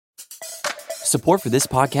Support for this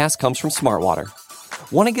podcast comes from Smartwater.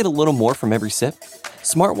 Want to get a little more from every sip?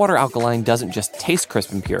 Smartwater Alkaline doesn't just taste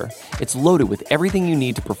crisp and pure, it's loaded with everything you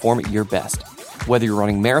need to perform at your best, whether you're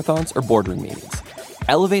running marathons or boardroom meetings.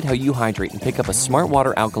 Elevate how you hydrate and pick up a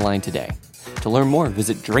Smartwater Alkaline today. To learn more,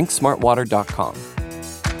 visit drinksmartwater.com.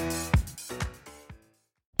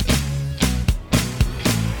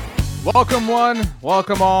 Welcome one,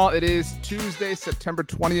 welcome all. It is Tuesday, September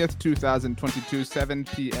 20th, 2022, 7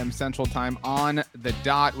 p.m. Central Time on the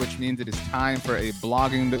dot, which means it is time for a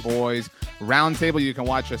Blogging the Boys Roundtable. You can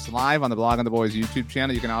watch us live on the Blogging the Boys YouTube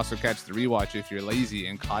channel. You can also catch the rewatch if you're lazy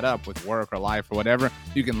and caught up with work or life or whatever.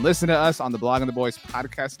 You can listen to us on the Blogging the Boys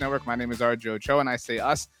Podcast Network. My name is Arjo Cho, and I say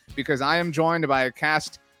us because I am joined by a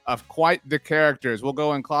cast of quite the characters. We'll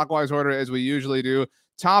go in clockwise order as we usually do.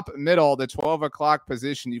 Top middle, the 12 o'clock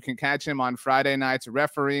position. You can catch him on Friday nights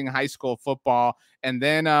refereeing high school football and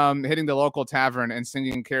then hitting the local tavern and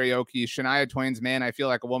singing karaoke. Shania Twain's Man, I Feel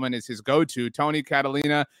Like a Woman is his go-to. Tony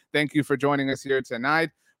Catalina, thank you for joining us here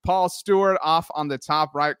tonight. Paul Stewart off on the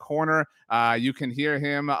top right corner. You can hear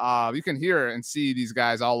him. You can hear and see these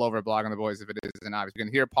guys all over Blogging the Boys if it isn't obvious. You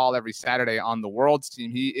can hear Paul every Saturday on the World's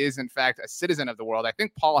team. He is, in fact, a citizen of the world. I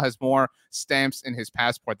think Paul has more stamps in his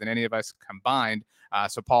passport than any of us combined.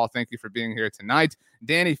 So, Paul, thank you for being here tonight.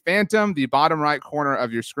 Danny Phantom, the bottom right corner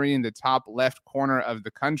of your screen, the top left corner of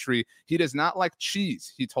the country. He does not like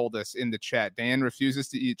cheese, he told us in the chat. Dan refuses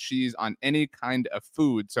to eat cheese on any kind of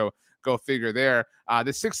food. So, go figure there.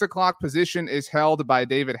 The 6 o'clock position is held by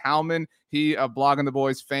David Howman. He, of Blogging the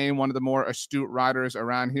Boys fame, one of the more astute writers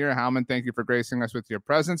around here. Howman, thank you for gracing us with your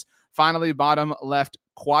presence. Finally, bottom left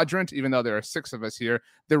quadrant, even though there are 6 of us here,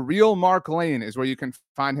 the real Mark Lane is where you can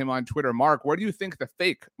find him on Twitter. Mark, where do you think the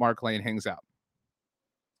fake Mark Lane hangs out?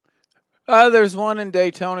 There's one in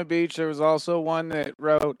Daytona Beach. There was also one that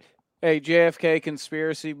wrote a JFK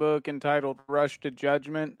conspiracy book entitled Rush to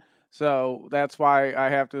Judgment. So that's why I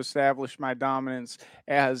have to establish my dominance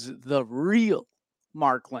as the real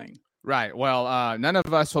Mark Lane. Right. Well, none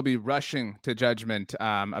of us will be rushing to judgment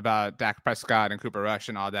about Dak Prescott and Cooper Rush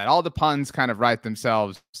and all that. All the puns kind of write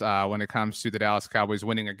themselves when it comes to the Dallas Cowboys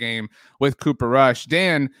winning a game with Cooper Rush.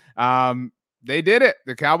 Dan, they did it.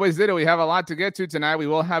 The Cowboys did it. We have a lot to get to tonight. We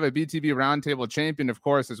will have a BTB Roundtable champion, of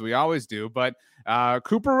course, as we always do. But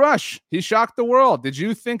Cooper Rush, he shocked the world. Did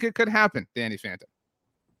you think it could happen, Danny Phantom?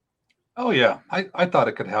 Oh, yeah. I thought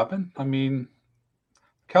it could happen. I mean,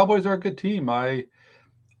 Cowboys are a good team. I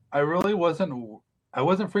really wasn't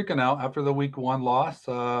freaking out after the week 1 loss.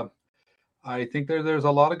 I think there's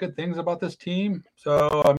a lot of good things about this team.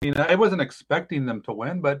 So, I mean, I wasn't expecting them to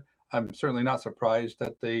win, but I'm certainly not surprised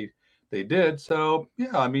that they did. So,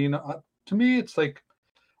 yeah, I mean, to me, it's like,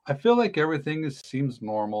 I feel like everything seems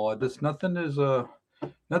normal. Just nothing is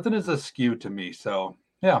askew to me. So,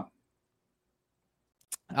 yeah.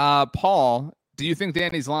 Paul, do you think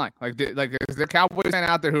Danny's lying? Like, is there Cowboys fan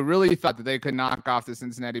out there who really thought that they could knock off the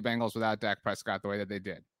Cincinnati Bengals without Dak Prescott the way that they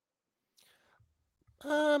did?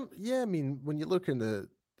 Yeah, I mean, when you look in the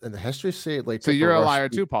history, say like, so you're a liar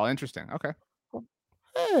too, Paul. Interesting. Okay.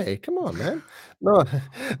 Hey, come on, man.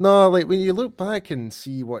 No, like when you look back and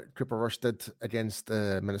see what Cooper Rush did against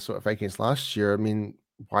the Minnesota Vikings last year, I mean,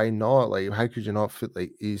 why not? Like, how could you not feel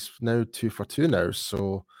like he's now 2 for 2 now?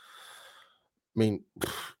 So, I mean,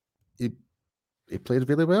 he played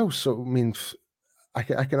really well. So, I mean, I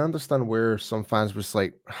can understand where some fans was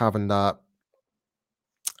like having that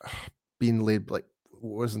being laid, like,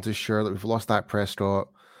 wasn't too sure that we've lost Dak Prescott,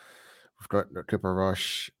 we've got Cooper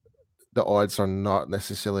Rush. The odds are not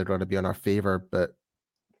necessarily going to be in our favor, but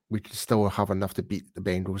we can still have enough to beat the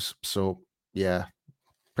Bengals. So, yeah,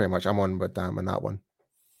 pretty much I'm on with them on that one.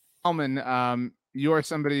 Alman, you're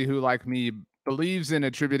somebody who, like me, believes in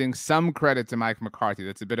attributing some credit to Mike McCarthy.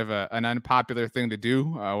 That's a bit of an unpopular thing to do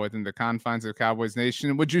within the confines of Cowboys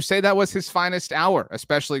Nation. Would you say that was his finest hour,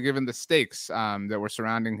 especially given the stakes that were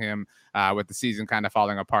surrounding him with the season kind of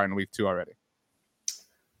falling apart in week 2 already?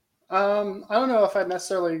 I don't know if I'd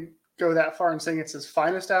necessarily go that far in saying it's his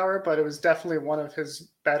finest hour, but it was definitely one of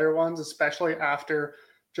his better ones, especially after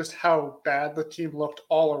just how bad the team looked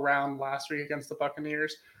all around last week against the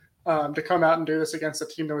Buccaneers. To come out and do this against a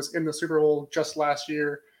team that was in the Super Bowl just last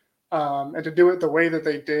year, and to do it the way that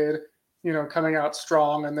they did, coming out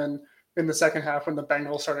strong. And then in the second half, when the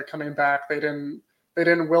Bengals started coming back, they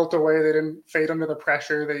didn't wilt away. They didn't fade under the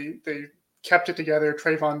pressure. They kept it together.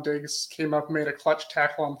 Trayvon Diggs came up, made a clutch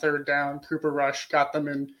tackle on 3rd down. Cooper Rush got them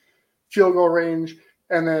in field goal range.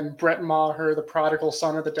 And then Brett Maher, the prodigal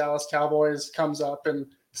son of the Dallas Cowboys, comes up and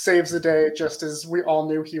saves the day, just as we all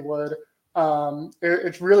knew he would.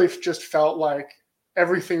 It really just felt like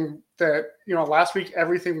everything that, last week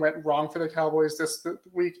everything went wrong for the Cowboys. This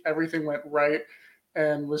week everything went right,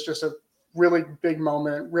 and was just a really big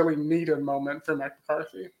moment, really needed moment for Mike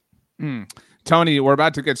McCarthy. Tony, we're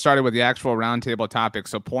about to get started with the actual roundtable topic,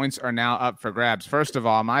 so points are now up for grabs. First of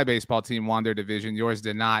all, my baseball team won their division. Yours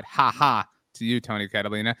did not. Ha ha to you, Tony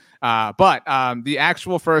Catalina. But the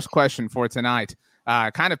actual first question for tonight,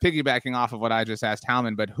 kind of piggybacking off of what I just asked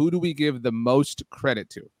Howman, but who do we give the most credit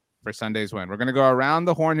to for Sunday's win? We're going to go around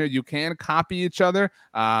the horn here. You can copy each other.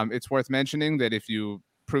 It's worth mentioning that if you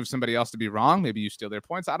prove somebody else to be wrong, maybe you steal their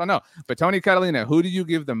points. I don't know. But Tony Catalina, who do you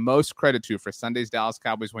give the most credit to for Sunday's Dallas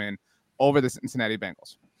Cowboys win over the Cincinnati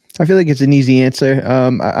Bengals? I feel like it's an easy answer.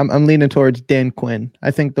 I'm leaning towards Dan Quinn.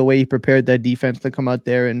 I think the way he prepared that defense to come out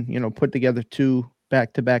there and, put together 2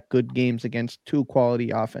 back-to-back good games against 2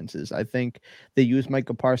 quality offenses. I think they used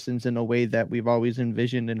Micah Parsons in a way that we've always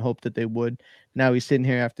envisioned and hoped that they would. Now he's sitting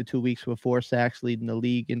here after 2 weeks with 4 sacks, leading the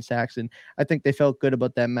league in sacks, and I think they felt good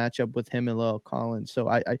about that matchup with him and Lyle Collins. So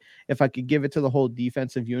I if I could give it to the whole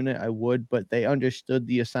defensive unit, I would, but they understood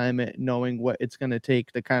the assignment, knowing what it's going to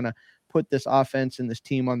take to kind of put this offense and this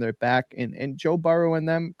team on their back. And Joe Burrow and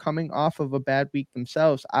them coming off of a bad week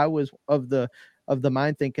themselves, I was of the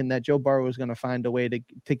mind thinking that Joe Burrow was going to find a way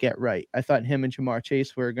to get right. I thought him and Jamar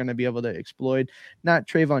Chase were going to be able to exploit not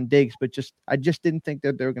Trayvon Diggs, but I just didn't think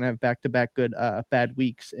that they were going to have back-to-back good bad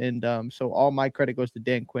weeks. And so all my credit goes to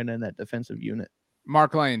Dan Quinn and that defensive unit.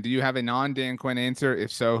 Mark Lane, do you have a non-Dan Quinn answer?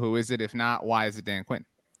 If so, who is it? If not, why is it Dan Quinn?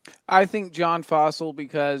 I think John Fossil,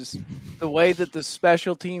 because the way that the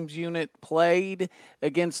special teams unit played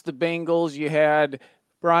against the Bengals, you had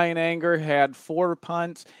Brian Anger had 4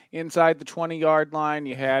 punts inside the 20-yard line.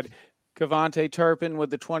 You had Kevontae Turpin with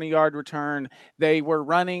the 20-yard return. They were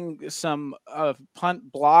running some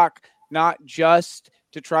punt block, not just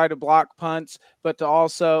to try to block punts, but to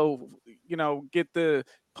also, get the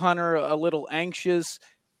punter a little anxious,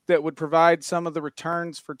 that would provide some of the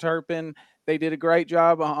returns for Turpin. They did a great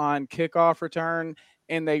job on kickoff return,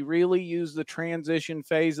 and they really used the transition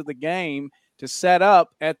phase of the game to set up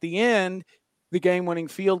at the end the game-winning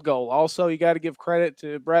field goal. Also, you got to give credit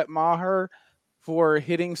to Brett Maher for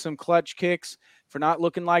hitting some clutch kicks, for not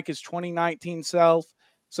looking like his 2019 self.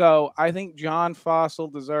 So I think John Fossil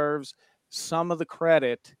deserves some of the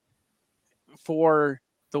credit for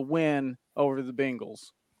the win over the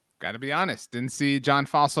Bengals. Got to be honest. Didn't see John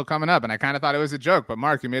Fossil coming up, and I kind of thought it was a joke. But,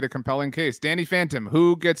 Mark, you made a compelling case. Danny Phantom,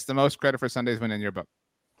 who gets the most credit for Sunday's win in your book?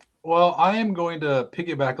 Well, I am going to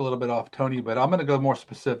piggyback a little bit off Tony, but I'm going to go more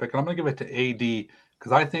specific, and I'm going to give it to AD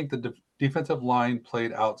because I think the defensive line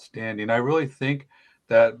played outstanding. I really think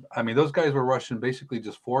that, those guys were rushing basically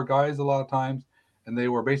just 4 guys a lot of times, and they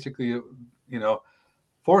were basically,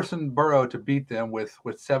 forcing Burrow to beat them with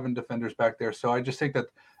 7 defenders back there. So I just think that,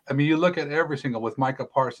 you look at every single with Micah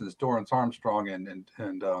Parsons, Dorrance Armstrong, and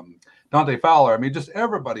Dante Fowler. Just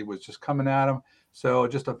everybody was just coming at him. So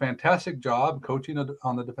just a fantastic job coaching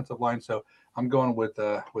on the defensive line. So I'm going with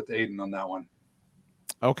Aiden on that one.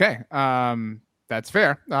 Okay, that's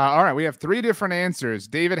fair. All right, we have 3 different answers.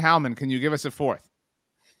 David Howman, can you give us a 4th?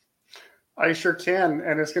 I sure can,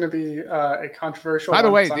 and it's going to be a controversial. By the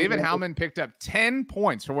way, David Howman picked up 10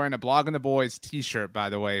 points for wearing a Blogging the Boys T-shirt. By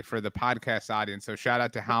the way, for the podcast audience, so shout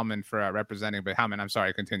out to Howman for representing. But Howman, I'm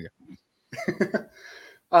sorry, continue.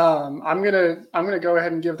 I'm gonna go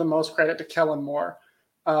ahead and give the most credit to Kellen Moore.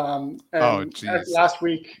 Last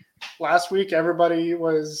week, everybody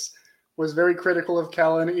was very critical of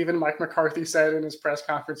Kellen. Even Mike McCarthy said in his press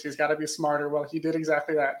conference he's got to be smarter. Well, he did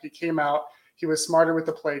exactly that. He came out. He was smarter with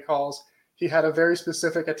the play calls. He had a very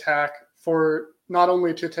specific attack for not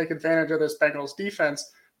only to take advantage of this Bengals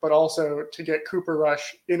defense, but also to get Cooper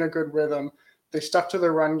Rush in a good rhythm. They stuck to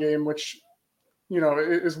their run game, which,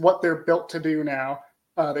 is what they're built to do now.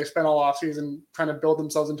 They spent all offseason trying to build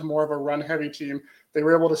themselves into more of a run-heavy team. They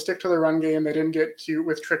were able to stick to the run game. They didn't get cute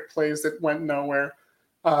with trick plays that went nowhere.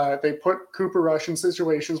 They put Cooper Rush in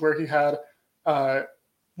situations where he had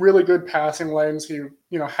really good passing lanes. He,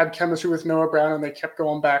 had chemistry with Noah Brown, and they kept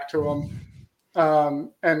going back to him.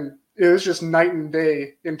 And it was just night and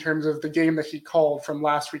day in terms of the game that he called from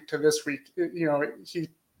last week to this week. He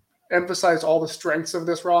emphasized all the strengths of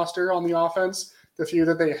this roster on the offense, the few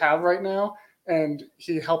that they have right now, and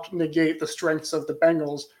he helped negate the strengths of the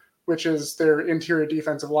Bengals, which is their interior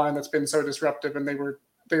defensive line that's been so disruptive. And they were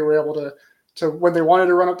able to when they wanted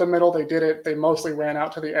to run up the middle, they did it. They mostly ran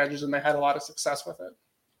out to the edges, and they had a lot of success with it.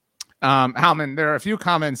 Howman, there are a few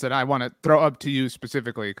comments that I want to throw up to you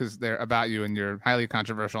specifically because they're about you and your highly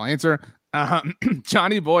controversial answer.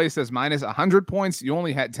 Johnny Boy says minus 100 points. You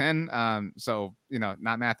only had 10. So,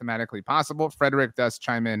 not mathematically possible. Frederick does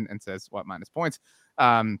chime in and says, what, minus points?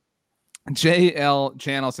 JL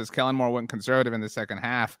Channel says Kellen Moore went conservative in the second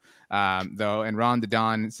half, though. And Ron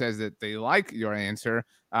Dedon says that they like your answer,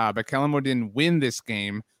 but Kellen Moore didn't win this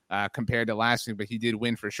game compared to last week, but he did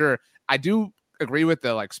win for sure. I do agree with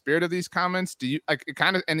the spirit of these comments. Do you like it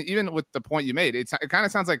kind of, and even with the point you made, it kind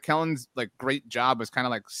of sounds like Kellen's great job was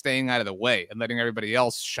kind of staying out of the way and letting everybody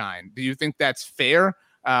else shine. Do you think that's fair?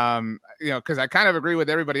 Because I kind of agree with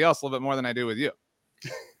everybody else a little bit more than I do with you.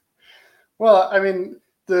 Well, I mean,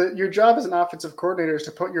 your job as an offensive coordinator is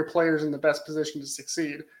to put your players in the best position to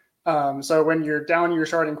succeed. So when you're down your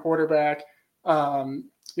starting quarterback,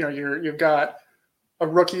 you've got a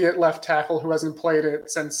rookie at left tackle who hasn't played it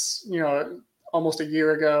since almost a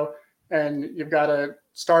year ago, and you've got a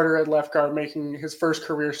starter at left guard making his first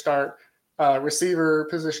career start. Receiver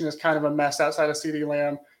position is kind of a mess outside of CeeDee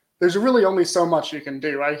Lamb. There's really only so much you can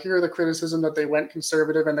do. I hear the criticism that they went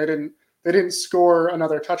conservative and they didn't score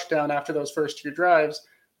another touchdown after those first two drives.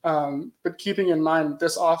 But keeping in mind,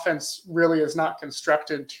 this offense really is not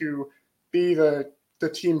constructed to be the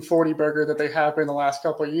team 40 burger that they have been the last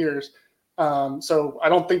couple of years. So I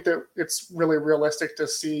don't think that it's really realistic to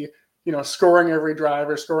see, scoring every drive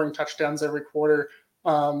or scoring touchdowns every quarter.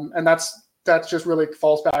 And that's just really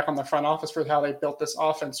falls back on the front office for how they built this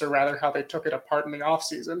offense, or rather how they took it apart in the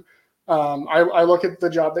offseason. I look at the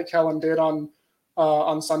job that Kellen did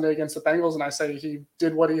on Sunday against the Bengals, and I say he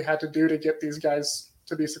did what he had to do to get these guys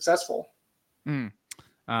to be successful.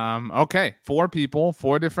 Okay. 4 people,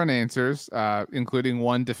 4 different answers, including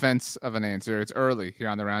one defense of an answer. It's early here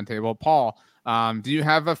on the roundtable. Paul, do you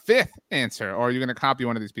have a 5th answer, or are you going to copy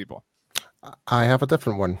one of these people? I have a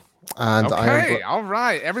different one. And okay. All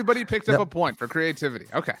right. Everybody picked up a point for creativity.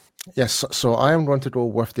 Okay. Yes. So I am going to go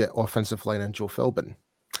with the offensive line and Joe Philbin.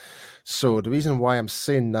 So the reason why I'm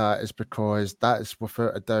saying that is because that is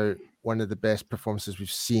without a doubt one of the best performances we've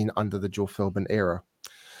seen under the Joe Philbin era.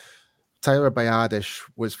 Tyler Biadasz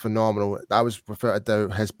was phenomenal. That was without a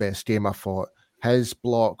doubt his best game, I thought. His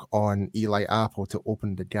block on Eli Apple to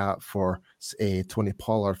open the gap for Tony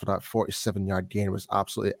Pollard for that 47-yard gain was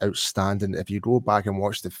absolutely outstanding. If you go back and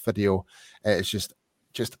watch the video, it's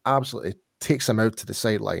just absolutely takes him out to the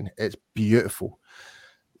sideline. It's beautiful.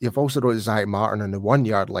 You've also got Zach Martin on the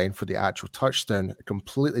 1-yard line for the actual touchdown,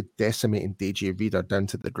 completely decimating DJ Reader down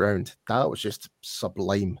to the ground. That was just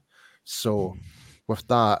sublime. So with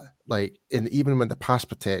that, and even with the pass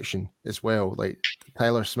protection as well,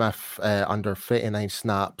 Tyler Smith under 39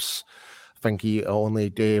 snaps, I think he only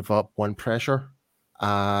gave up 1 pressure.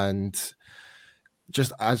 And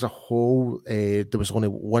just as a whole, there was only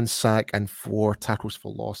 1 sack and 4 tackles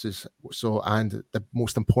for losses. So, and the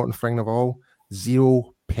most important thing of all,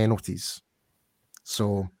 0 penalties.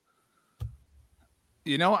 So,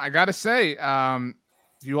 I gotta say,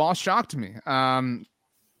 you all shocked me.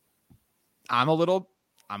 I'm a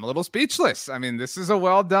little speechless. I mean, this is a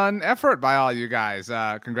well done effort by all you guys.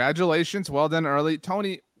 Congratulations, well done early.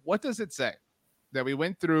 Tony, what does it say that we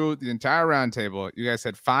went through the entire roundtable? You guys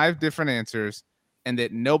had 5 different answers, and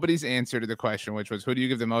that nobody's answer to the question, which was, who do you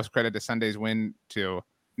give the most credit to Sunday's win to?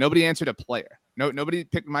 Nobody answered a player. Nobody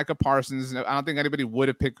picked Micah Parsons. I don't think anybody would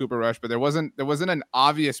have picked Cooper Rush, but there wasn't an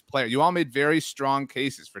obvious player. You all made very strong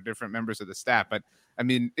cases for different members of the staff. But I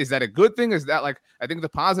mean, is that a good thing? Is that I think the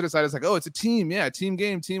positive side is oh, it's a team. Yeah, team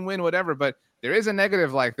game, team win, whatever. But there is a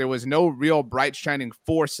negative, there was no real bright shining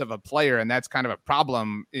force of a player. And that's kind of a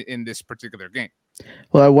problem in this particular game.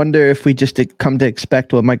 Well, I wonder if we just come to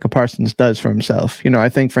expect what Micah Parsons does for himself. I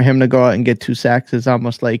think for him to go out and get 2 sacks is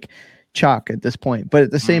almost like chalk at this point. But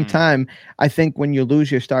at the same time, I think when you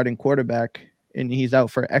lose your starting quarterback and he's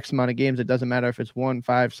out for X amount of games, it doesn't matter if it's 1,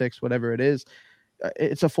 5, 6, whatever it is.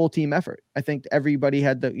 It's a full team effort. I think everybody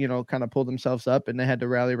had to, kind of pull themselves up, and they had to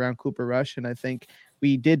rally around Cooper Rush. And I think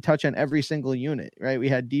we did touch on every single unit, right? We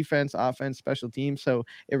had defense, offense, special teams. So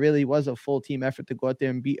it really was a full team effort to go out there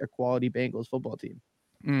and beat a quality Bengals football team.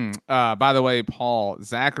 By the way, Paul,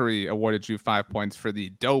 Zachary awarded you 5 points for the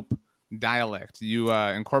dope dialect. You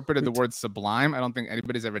incorporated the word sublime. I don't think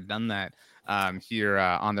anybody's ever done that here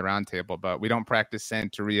on the roundtable, but we don't practice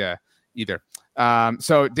Santeria either.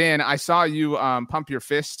 So Dan, I saw you pump your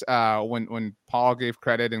fist when Paul gave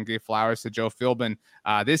credit and gave flowers to Joe Philbin.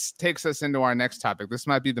 This takes us into our next topic. This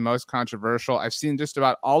might be the most controversial. I've seen just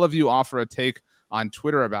about all of you offer a take on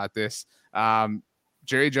Twitter about this.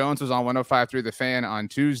 Jerry Jones was on 105.3 The Fan on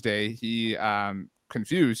Tuesday. He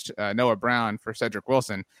confused Noah Brown for Cedric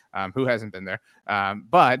Wilson, who hasn't been there.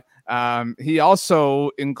 But he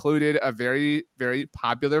also included a very, very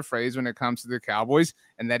popular phrase when it comes to the Cowboys,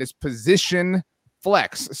 and that is position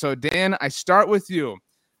flex. So, Dan, I start with you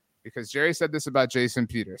because Jerry said this about Jason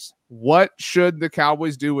Peters. What should the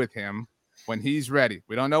Cowboys do with him when he's ready.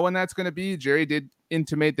 We don't know when that's going to be. Jerry did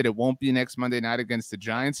intimate that it won't be next Monday night against the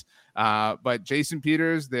Giants. But Jason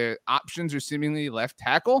Peters, the options are seemingly left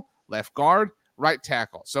tackle, left guard, right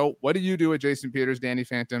tackle. So what do you do with Jason Peters, Danny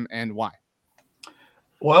Phantom, and why?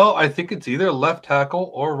 Well, I think it's either left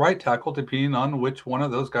tackle or right tackle, depending on which one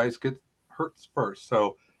of those guys gets hurt first.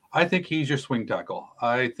 So I think he's your swing tackle.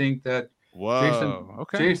 I think that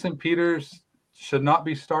Jason Peters should not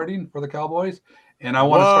be starting for the Cowboys. And I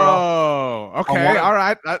want to start off. Okay. All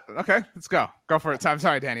right. Okay. Let's go. Go for it. I'm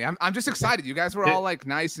sorry, Danny. I'm just excited. You guys were all like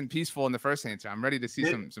nice and peaceful in the first answer. I'm ready to see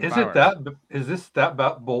some fireworks. Is this that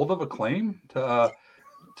bold of a claim to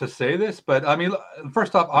say this? But I mean,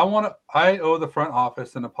 first off, I owe the front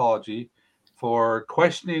office an apology for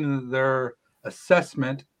questioning their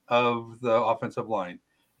assessment of the offensive line.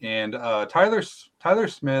 And Tyler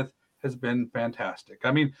Smith has been fantastic.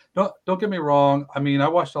 I mean, don't get me wrong. I mean, I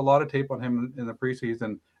watched a lot of tape on him in the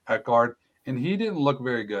preseason at guard, and he didn't look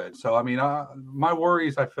very good. So, I mean, my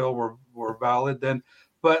worries, I feel, were valid then.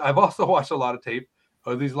 But I've also watched a lot of tape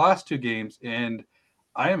of these last two games, and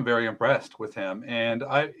I am very impressed with him. And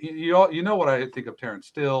you know what I think of Terrence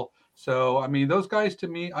Steele. So, I mean, those guys, to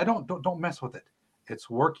me, I don't mess with it. It's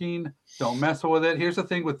working. Don't mess with it. Here's the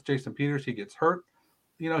thing with Jason Peters. He gets hurt.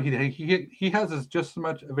 You know, he has just as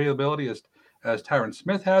much availability as Tyron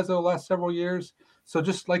Smith has over the last several years. So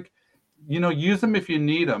just like, you know, use him if you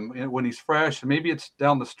need him when he's fresh. Maybe it's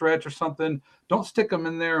down the stretch or something. Don't stick him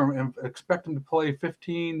in there and expect him to play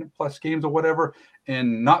 15 plus games or whatever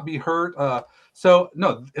and not be hurt. So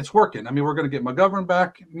no, it's working. I mean, we're going to get McGovern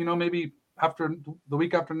back, you know, maybe after the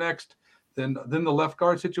week after next. Then the left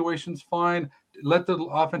guard situation's fine. Let the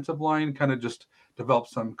offensive line kind of just develop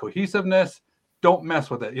some cohesiveness. Don't mess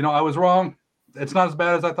with it. You know, I was wrong. It's not as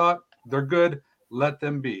bad as I thought. They're good. Let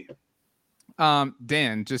them be.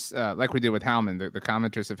 Dan, just like we did with Howman, the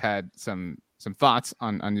commenters have had some thoughts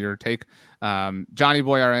on your take. Johnny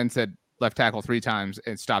Boy RN said left tackle 3 times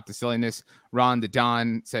and stopped the silliness. Ron the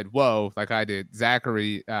Don said, whoa, like I did.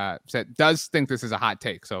 Zachary does think this is a hot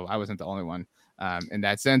take, so I wasn't the only one in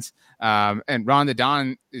that sense. And Ron the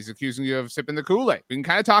Don is accusing you of sipping the Kool-Aid. We can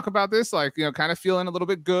kind of talk about this, like, you know, kind of feeling a little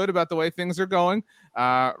bit good about the way things are going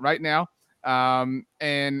right now.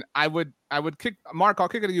 And I would kick Mark. I'll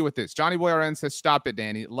kick it to you with this. Johnny Boy RN says, stop it,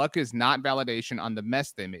 Danny. Luck is not validation on the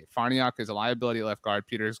mess they made. Farniok is a liability at left guard.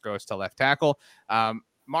 Peters goes to left tackle.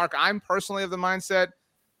 Mark, I'm personally of the mindset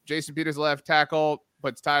Jason Peters left tackle,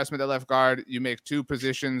 but Tyler Smith at left guard. You make 2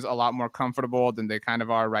 positions a lot more comfortable than they kind of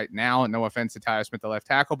are right now. And no offense to Tyler Smith at left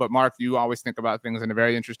tackle, but Mark, you always think about things in a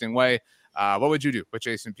very interesting way. What would you do with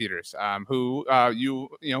Jason Peters, who you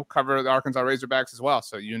cover the Arkansas Razorbacks as well,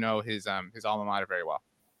 so you know his alma mater very well?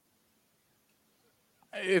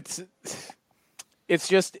 It's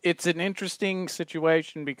an interesting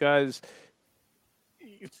situation because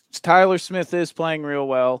Tyler Smith is playing real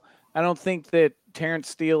well. I don't think that Terrence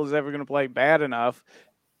Steele is ever going to play bad enough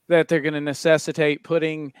that they're going to necessitate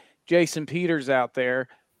putting Jason Peters out there.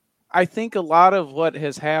 I think a lot of what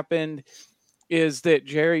has happened is that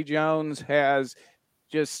Jerry Jones has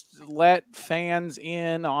just let fans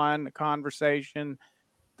in on the conversation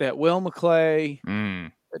that Will McClay,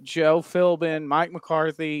 Joe Philbin, Mike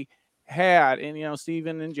McCarthy had, and,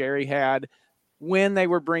 Stephen and Jerry had when they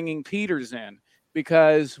were bringing Peters in.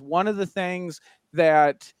 Because one of the things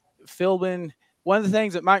that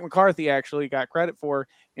Mike McCarthy actually got credit for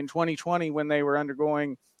in 2020 when they were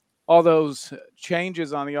undergoing all those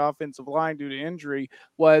changes on the offensive line due to injury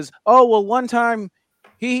was, one time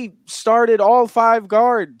he started all 5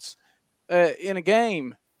 guards in a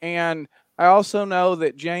game. And I also know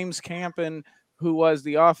that James Campen, who was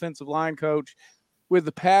the offensive line coach with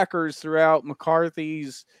the Packers throughout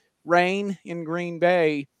McCarthy's reign in Green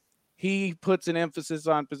Bay, he puts an emphasis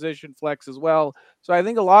on position flex as well. So I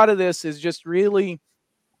think a lot of this is just really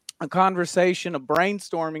a conversation, a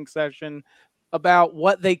brainstorming session about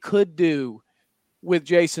what they could do with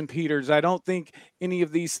Jason Peters. I don't think any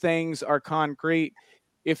of these things are concrete.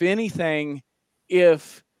 If anything,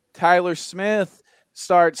 if Tyler Smith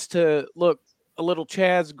starts to look a little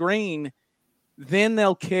Chaz Green, then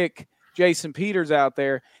they'll kick Jason Peters out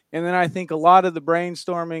there. And then I think a lot of the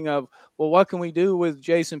brainstorming of, what can we do with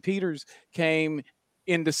Jason Peters came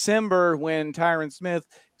in December when Tyron Smith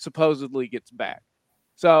supposedly gets back.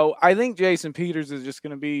 So I think Jason Peters is just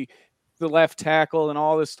going to be the left tackle, and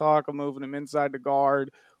all this talk of moving him inside the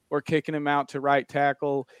guard or kicking him out to right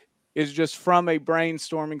tackle is just from a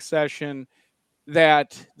brainstorming session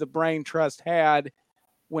that the Brain Trust had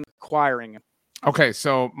when acquiring him. Okay,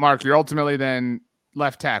 so Mark, you're ultimately then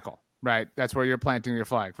left tackle, right? That's where you're planting your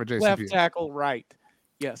flag for Jason Peters. Left tackle right.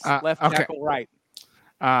 Yes, left tackle right.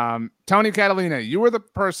 Tony Catalina, you were the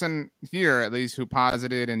person here, at least, who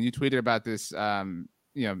posited and you tweeted about this,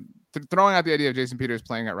 throwing out the idea of Jason Peters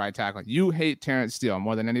playing at right tackle. You hate Terrence Steele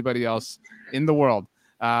more than anybody else in the world.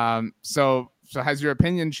 So has your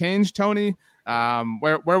opinion changed, Tony?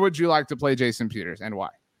 Where would you like to play Jason Peters and why?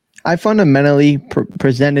 I fundamentally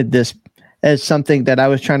presented this as something that I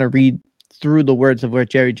was trying to read through the words of what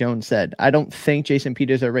Jerry Jones said. I don't think Jason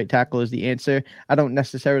Peters at right tackle is the answer. I don't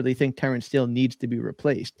necessarily think Terrence Steele needs to be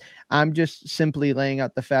replaced. I'm just simply laying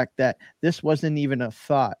out the fact that this wasn't even a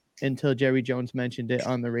thought until Jerry Jones mentioned it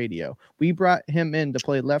on the radio. We brought him in to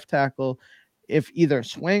play left tackle, if either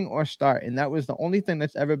swing or start. And that was the only thing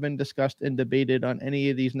that's ever been discussed and debated on any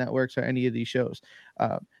of these networks or any of these shows.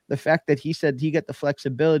 The fact that he said he got the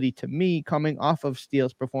flexibility, to me, coming off of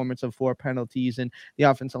Steele's performance of 4 penalties and the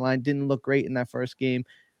offensive line didn't look great in that first game,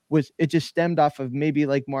 it just stemmed off of, maybe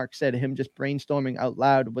like Mark said, him just brainstorming out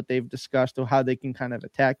loud what they've discussed or how they can kind of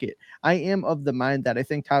attack it. I am of the mind that I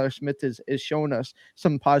think Tyler Smith is shown us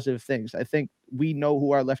some positive things. I think we know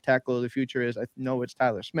who our left tackle of the future is. I know it's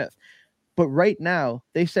Tyler Smith. But right now,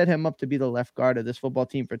 they set him up to be the left guard of this football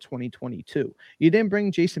team for 2022. You didn't bring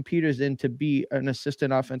Jason Peters in to be an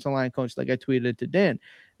assistant offensive line coach like I tweeted to Dan.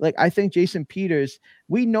 Like, I think Jason Peters,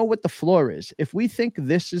 we know what the floor is. If we think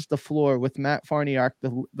this is the floor with Matt Farniok,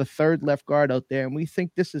 the third left guard out there, and we think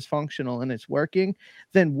this is functional and it's working,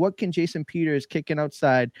 then what can Jason Peters kicking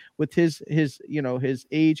outside with his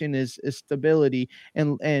age and his stability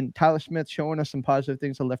and Tyler Smith showing us some positive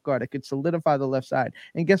things on left guard? It could solidify the left side.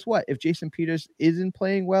 And guess what? If Jason Peters isn't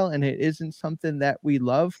playing well and it isn't something that we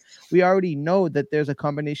love, we already know that there's a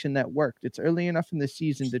combination that worked. It's early enough in the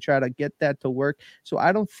season to try to get that to work. So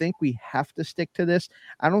I don't think we have to stick to this.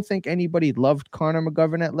 I don't think anybody loved Connor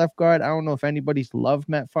McGovern at left guard. I don't know if anybody's loved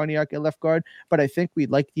Matt Farniok at left guard, but I think we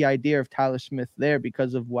like the idea of Tyler Smith there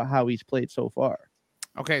because of how he's played so far.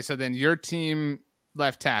 Okay, so then your team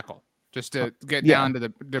left tackle, just to get down to the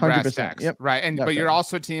brass tacks, yep. Right? And but you're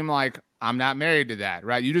also team like, I'm not married to that,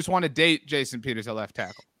 right? You just want to date Jason Peters at left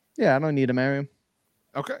tackle. Yeah, I don't need to marry him.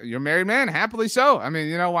 Okay, you're a married man, happily so. I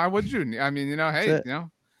mean, why would you? I mean, hey,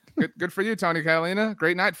 good for you, Tony Catalina.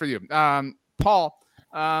 Great night for you. Paul,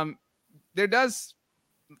 there does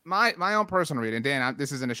my own personal reading, Dan,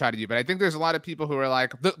 this isn't a shot at you, but I think there's a lot of people who are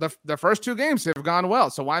like, the first 2 games have gone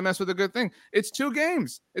well, so why mess with a good thing? It's 2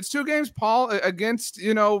 games. It's 2 games, Paul, against,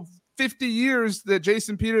 50 years that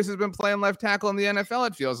Jason Peters has been playing left tackle in the NFL,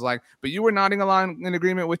 it feels like. But you were nodding along in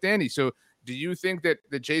agreement with Danny. So do you think that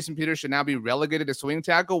Jason Peters should now be relegated to swing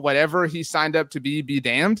tackle? Whatever he signed up to be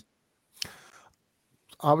damned?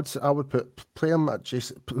 I would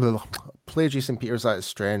play Jason Peters at his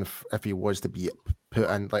strength if he was to be put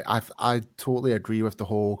in. Like, I totally agree with the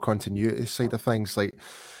whole continuity side of things. Like,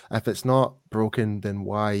 if it's not broken, then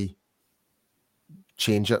why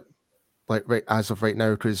change it? Like, right as of right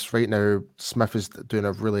now, because right now Smith is doing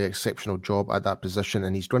a really exceptional job at that position,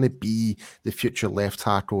 and he's going to be the future left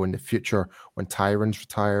tackle in the future when Tyron's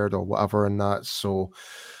retired or whatever in that. So,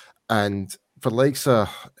 and for likes of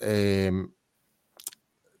there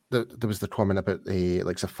was the comment about the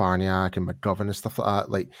likes of Farniok and McGovern and stuff like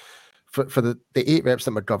that. Like, for the 8 reps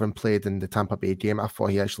that McGovern played in the Tampa Bay game, I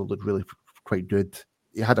thought he actually looked really quite good.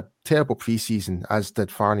 He had a terrible preseason, as did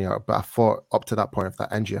Farniok, but I thought up to that point of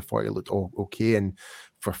that injury, I thought he looked okay. And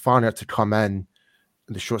for Farniok to come in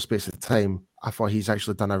the short space of time, I thought he's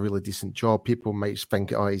actually done a really decent job. People might think,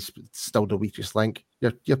 he's still the weakest link.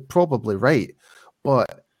 You're probably right,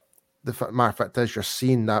 but the matter of fact is, you're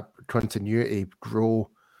seeing that continuity grow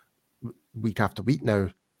week after week now,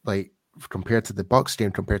 like compared to the Bucs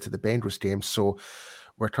game, compared to the Bengals game. So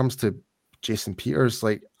when it comes to Jason Peters,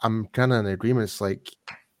 like, I'm kind of in agreement. It's like,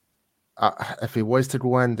 if he was to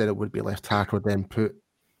go in, then it would be left tackle, then put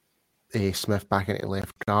Smith back into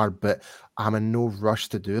left guard. But I'm in no rush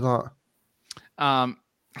to do that.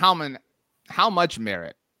 Howman, how much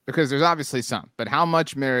merit? Because there's obviously some, but how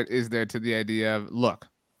much merit is there to the idea of, look,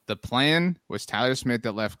 the plan was Tyler Smith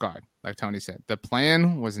at left guard, like Tony said. The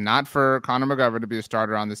plan was not for Connor McGovern to be a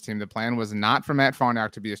starter on this team. The plan was not for Matt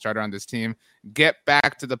Farniok to be a starter on this team. Get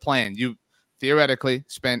back to the plan. You theoretically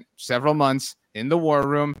spent several months in the war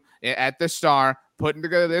room at the Star putting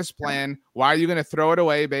together this plan. Why are you going to throw it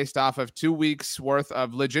away based off of 2 weeks worth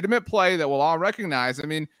of legitimate play that we'll all recognize? I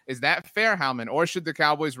mean, is that fair, Howman? Or should the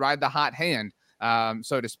Cowboys ride the hot hand,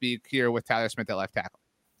 so to speak, here with Tyler Smith at left tackle?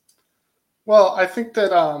 Well, I think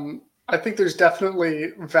that I think there's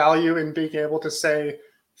definitely value in being able to say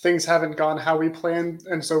things haven't gone how we planned,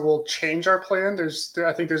 and so we'll change our plan.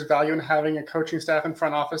 I think there's value in having a coaching staff and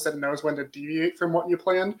front office that knows when to deviate from what you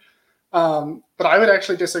planned. But I would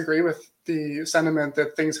actually disagree with the sentiment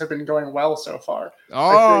that things have been going well so far.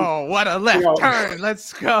 Oh, what a left turn.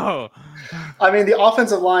 Let's go. I mean, the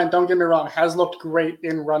offensive line, don't get me wrong, has looked great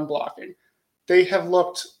in run blocking. They have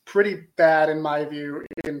looked pretty bad, in my view,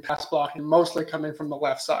 in pass blocking, mostly coming from the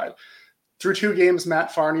left side. Through 2 games,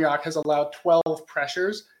 Matt Farniok has allowed 12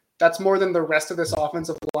 pressures. That's more than the rest of this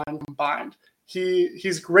offensive line combined.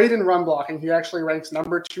 He's great in run blocking. He actually ranks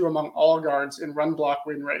number 2 among all guards in run block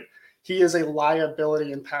win rate. He is a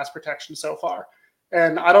liability in pass protection so far.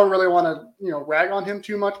 And I don't really want to, rag on him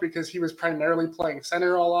too much because he was primarily playing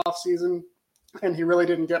center all off season, and he really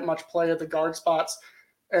didn't get much play at the guard spots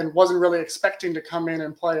and wasn't really expecting to come in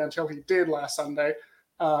and play until he did last Sunday.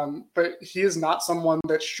 But he is not someone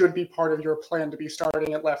that should be part of your plan to be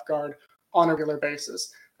starting at left guard on a regular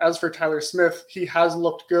basis. As for Tyler Smith, he has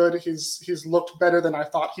looked good. He's looked better than I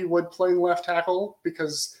thought he would playing left tackle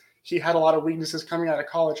because he had a lot of weaknesses coming out of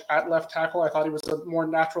college at left tackle. I thought he was a more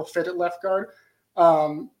natural fit at left guard.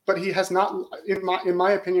 But he has not, in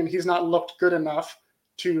my opinion, he's not looked good enough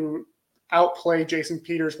to outplay Jason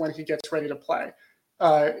Peters when he gets ready to play.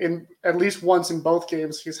 In at least once in both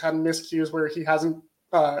games, he's had miscues where he hasn't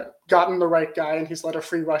gotten the right guy and he's let a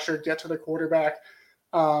free rusher get to the quarterback.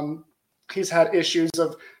 He's had issues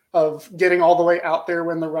of getting all the way out there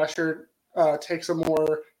when the rusher takes a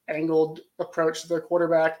more angled approach to the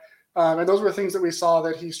quarterback. And those were things that we saw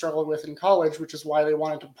that he struggled with in college, which is why they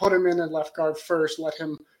wanted to put him in at left guard first, let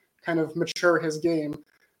him kind of mature his game.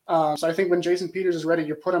 So I think when Jason Peters is ready,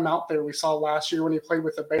 you put him out there. We saw last year when he played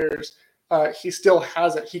with the Bears, he still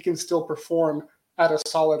has it. He can still perform at a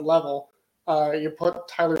solid level. You put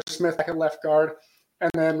Tyler Smith back at left guard,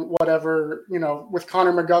 and then whatever, with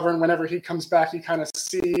Connor McGovern, whenever he comes back, you kind of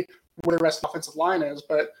see where the rest of the offensive line is.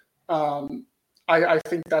 But I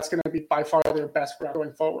think that's going to be by far their best route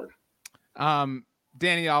going forward.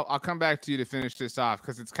 Danny, I'll come back to you to finish this off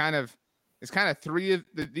because it's kind of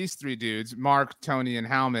these 3 dudes, Mark, Tony, and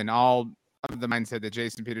Howman, all of the mindset that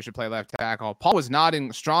Jason Peters should play left tackle. Paul was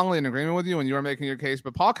nodding strongly in agreement with you when you were making your case,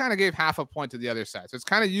 but Paul kind of gave half a point to the other side. So it's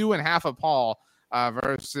kind of you and half of Paul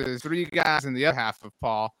versus 3 guys in the other half of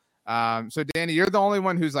Paul. So Danny, you're the only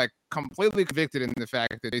one who's like completely convicted in the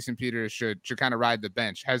fact that Jason Peters should kind of ride the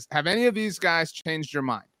bench. Have any of these guys changed your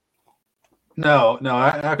mind? No, it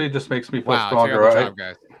actually just makes me feel stronger. Terrible job,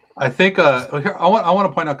 guys. I think here, I want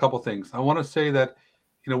to point out a couple things. I want to say that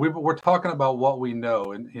we're talking about what we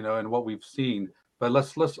know and what we've seen, but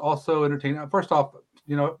let's also entertain. First off,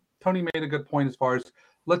 Tony made a good point as far as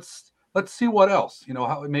let's see what else.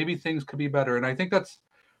 How maybe things could be better, and I think that's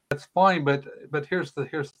fine. But here's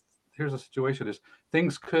the situation: is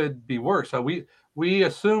things could be worse. We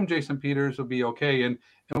assume Jason Peters will be okay, and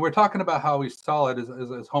we're talking about how he's solid,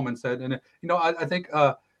 as Homan said, and I think.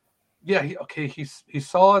 He's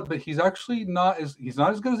solid, but he's actually not as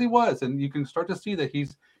good as he was, and you can start to see that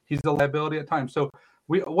he's a liability at times. So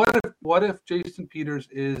what if Jason Peters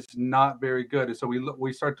is not very good? So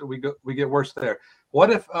we get worse there. What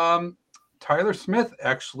if Tyler Smith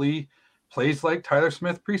actually plays like Tyler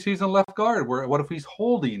Smith preseason left guard? What if he's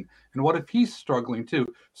holding, and what if he's struggling too?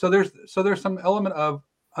 So there's some element of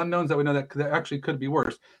unknowns that we know that actually could be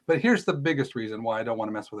worse. But here's the biggest reason why I don't want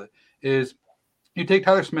to mess with it is. You take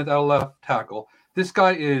Tyler Smith out of left tackle. This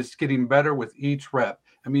guy is getting better with each rep.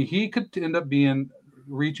 I mean, he could end up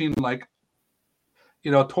reaching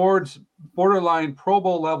towards borderline Pro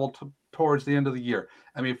Bowl level towards the end of the year.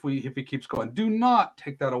 I mean, if he keeps going, do not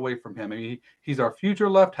take that away from him. I mean, he's our future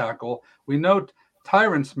left tackle. We know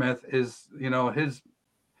Tyron Smith is, his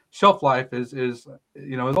shelf life is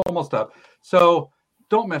almost up. So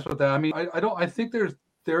don't mess with that. I mean, I think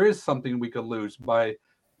there is something we could lose by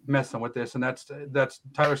messing with this, and that's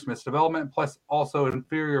Tyler Smith's development plus also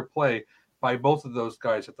inferior play by both of those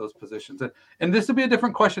guys at those positions. And this would be a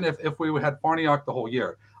different question if we had Farniok the whole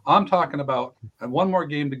year. I'm talking about one more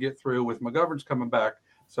game to get through with McGovern's coming back.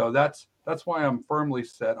 So that's why I'm firmly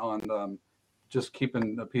set on just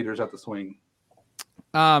keeping the Peters at the swing.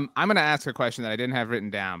 I'm going to ask a question that I didn't have written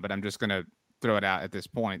down, but I'm just going to throw it out at this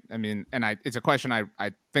point. I mean, it's a question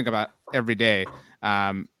I think about every day.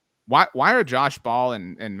 Why are Josh Ball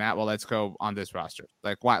and Matt Waletzko on this roster?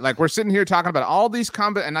 Like why? Like we're sitting here talking about all these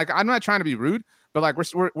combat, and like I'm not trying to be rude, but like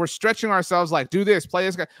we're stretching ourselves. Like do this, play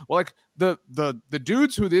this guy. Well, like the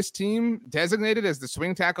dudes who this team designated as the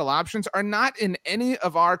swing tackle options are not in any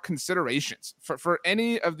of our considerations for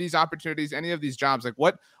any of these opportunities, any of these jobs. Like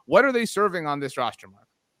what are they serving on this roster, Mark?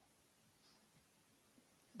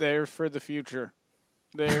 They're for the future.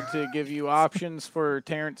 They're to give you options for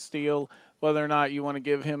Terrence Steele, whether or not you want to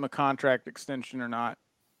give him a contract extension or not.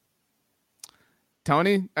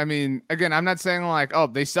 Tony, I mean, again, I'm not saying like, oh,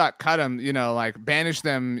 they suck, cut them, like banish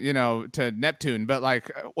them, to Neptune. But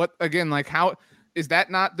like, what again? Like, how is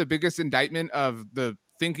that not the biggest indictment of the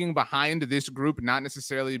thinking behind this group not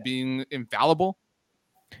necessarily being infallible?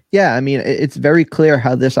 Yeah, I mean, it's very clear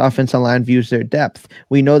how this offensive line views their depth.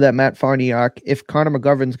 We know that Matt Farniok, if Connor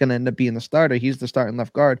McGovern's going to end up being the starter, he's the starting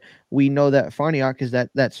left guard. We know that Farniok is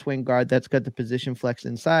that swing guard that's got the position flex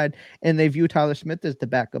inside, and they view Tyler Smith as the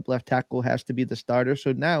backup left tackle, has to be the starter.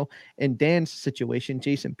 So now in Dan's situation,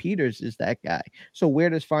 Jason Peters is that guy. So where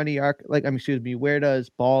does Farniok, where does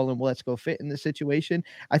Ball and Waletzko fit in this situation?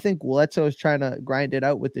 I think Waletzko is trying to grind it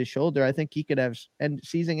out with his shoulder. I think he could have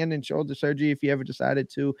season-ending shoulder surgery if he ever decided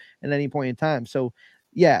to at any point in time. So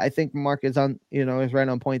yeah, I think Mark is right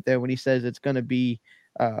on point there when he says it's going to be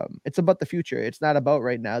it's about the future. It's not about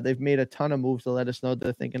right now. They've made a ton of moves to let us know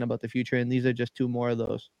they're thinking about the future, and these are just two more of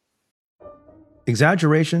those.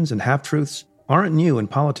 Exaggerations and half-truths aren't new in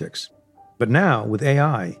politics. But now, with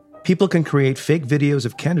AI, people can create fake videos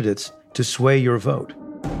of candidates to sway your vote.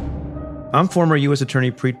 I'm former U.S.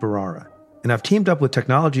 Attorney Preet Bharara, and I've teamed up with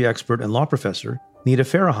technology expert and law professor Nita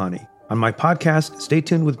Farahani on my podcast, Stay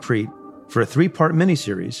Tuned with Preet, for a 3-part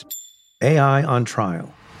miniseries, AI on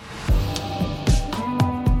Trial.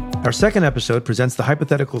 Our second episode presents the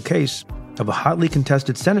hypothetical case of a hotly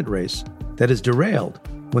contested Senate race that is derailed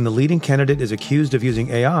when the leading candidate is accused of using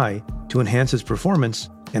AI to enhance his performance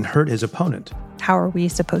and hurt his opponent. How are we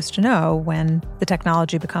supposed to know when the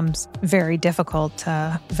technology becomes very difficult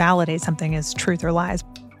to validate something as truth or lies?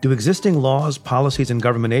 Do existing laws, policies, and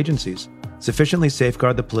government agencies sufficiently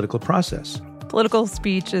safeguard the political process? Political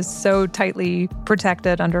speech is so tightly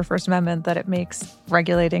protected under First Amendment that it makes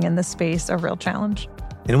regulating in this space a real challenge.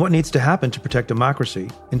 And what needs to happen to protect democracy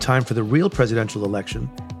in time for the real presidential election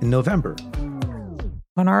in November?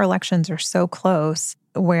 When our elections are so close,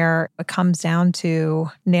 where it comes down to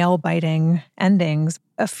nail-biting endings,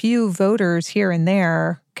 a few voters here and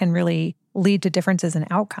there can really lead to differences in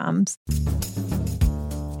outcomes.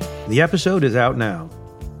 The episode is out now.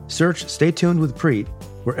 Search Stay Tuned with Preet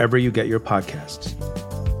wherever you get your podcasts.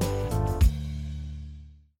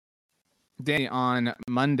 Danny, on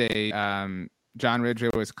Monday, John Ridgway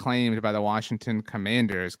was claimed by the Washington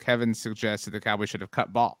Commanders. Kevin suggested the Cowboys should have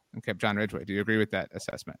cut Ball and kept John Ridgway. Do you agree with that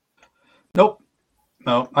assessment? Nope.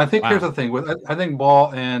 No, I think here's the thing. I think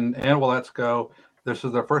Ball and Waletzko, this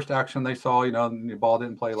is their first action they saw. Ball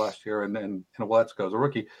didn't play last year, and Waletzko is a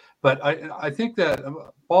rookie. But I think that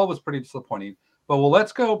Ball was pretty disappointing. But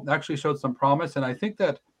Waletzko actually showed some promise, and I think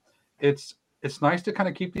that it's nice to kind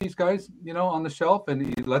of keep these guys, on the shelf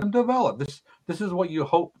and let them develop. This is what you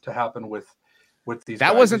hope to happen with these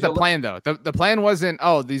that guys. wasn't the plan, though. The plan wasn't,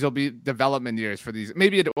 these will be development years for these.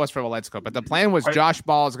 Maybe it was for Waletzko, but the plan was Josh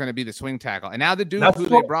Ball is going to be the swing tackle. And now the dude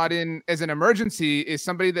they brought in as an emergency is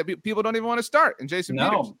somebody that people don't even want to start, and Jason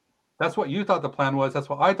Peters. That's what you thought the plan was. That's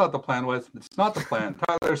what I thought the plan was. It's not the plan.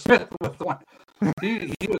 Tyler Smith was the one.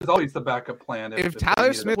 He was always the backup plan. If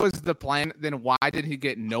Tyler Smith was the plan, then why did he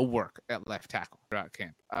get no work at left tackle throughout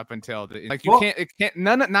camp up until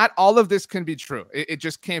not all of this can be true. It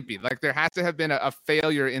just can't be. Like, there has to have been a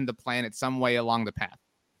failure in the plan at some way along the path.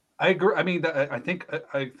 I agree. I mean, I think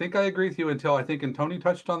I agree with you until I think, and Tony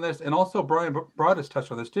touched on this, and also Brian Broaddus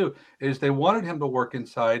touched on this too, is they wanted him to work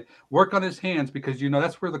inside, work on his hands, because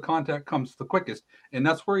that's where the contact comes the quickest, and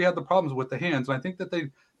that's where he had the problems with the hands. And I think that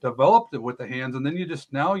they developed it with the hands, and then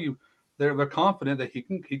they're confident that he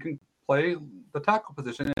can play the tackle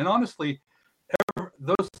position. And honestly,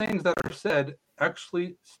 those things that are said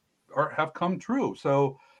actually have come true.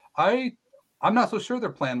 So I'm not so sure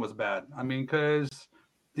their plan was bad. I mean, because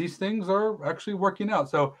these things are actually working out.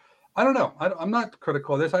 So I don't know. I'm not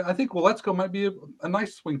critical of this. I think Waletzko might be a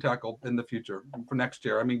nice swing tackle in the future for next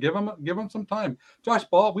year. I mean, give him some time. Josh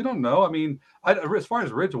Ball, we don't know. I mean, as far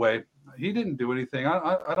as Ridgway, he didn't do anything.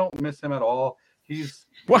 I don't miss him at all. He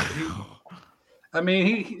wasn't on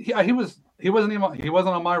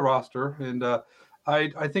my roster, and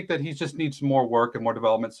I think that he just needs more work and more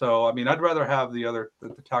development. So I mean, I'd rather have the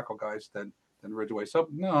tackle guys than Ridgway. So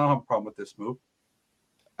no, I don't have a problem with this move.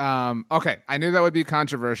 Okay, I knew that would be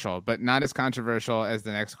controversial, but not as controversial as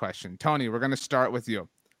the next question. Tony, we're going to start with you.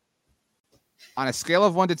 On a scale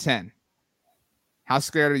of 1 to 10, how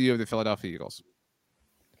scared are you of the Philadelphia Eagles?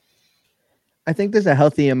 I think there's a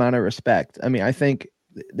healthy amount of respect. I mean, I think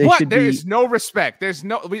there is no respect. There's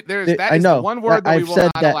no. That is the one word that we will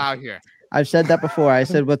not allow here. I've said that before. I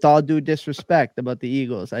said with all due disrespect about the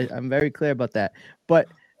Eagles. I'm very clear about that. But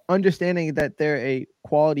understanding that they're a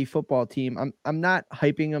quality football team. I'm not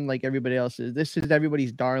hyping them like everybody else is. This is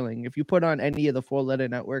everybody's darling. If you put on any of the 4-letter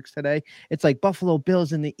networks today, it's like Buffalo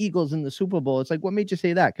Bills and the Eagles in the Super Bowl. It's like, what made you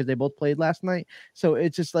say that? Because they both played last night. So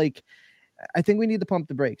it's just like, I think we need to pump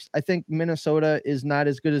the brakes. I think Minnesota is not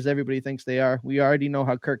as good as everybody thinks they are. We already know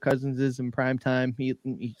how Kirk Cousins is in prime time. He's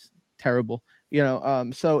terrible,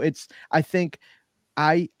 so I think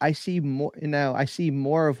I see more now. I see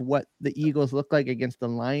more of what the Eagles look like against the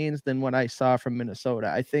Lions than what I saw from Minnesota.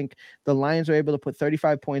 I think the Lions were able to put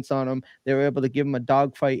 35 points on them. They were able to give them a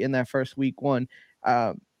dogfight in that first week one.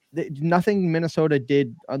 Nothing Minnesota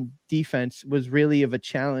did on defense was really of a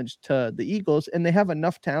challenge to the Eagles, and they have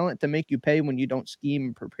enough talent to make you pay when you don't scheme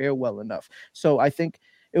and prepare well enough. So I think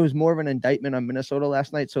it was more of an indictment on Minnesota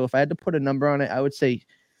last night. So if I had to put a number on it, I would say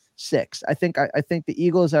 6. I think the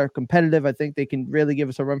Eagles are competitive. I think they can really give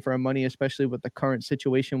us a run for our money, especially with the current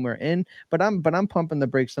situation we're in. But I'm pumping the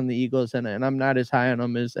brakes on the Eagles, and I'm not as high on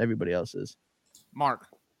them as everybody else is. Mark.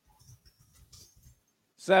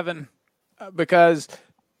 7, because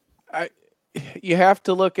you have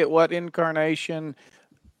to look at what incarnation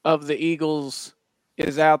of the Eagles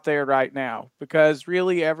is out there right now, because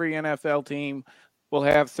really every NFL team will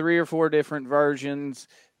have 3 or 4 different versions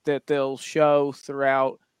that they'll show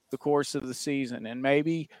throughout the course of the season. And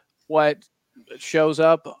maybe what shows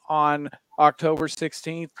up on October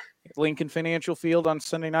 16th at Lincoln Financial Field on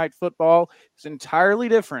Sunday Night Football is entirely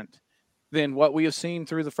different than what we have seen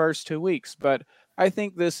through the first 2 weeks. But I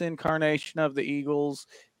think this incarnation of the Eagles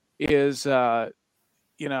is, a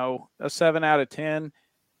 7 out of 10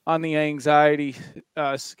 on the anxiety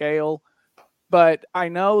scale. But I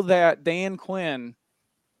know that Dan Quinn,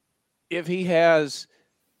 if he has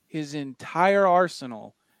his entire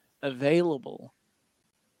arsenal available,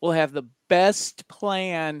 will have the best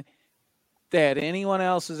plan that anyone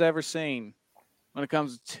else has ever seen when it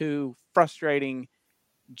comes to frustrating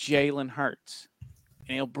Jalen Hurts.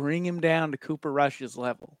 And he'll bring him down to Cooper Rush's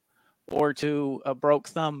level or to a broke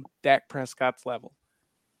thumb Dak Prescott's level.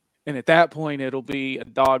 And at that point, it'll be a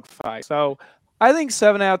dogfight. So I think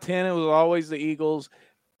 7 out of 10, it was always the Eagles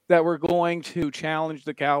that were going to challenge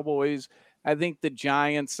the Cowboys. I think the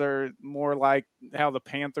Giants are more like how the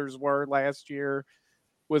Panthers were last year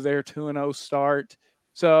with their 2-0 start.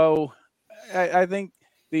 So I think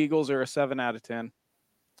the Eagles are a 7 out of 10.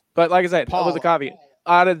 But like I said, with the caveat,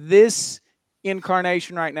 out of this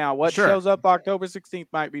incarnation right now, what shows up October 16th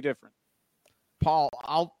might be different. Paul,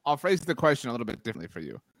 I'll phrase the question a little bit differently for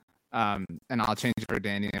you. And I'll change it for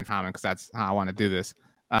Danny and Common because that's how I want to do this.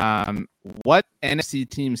 What NFC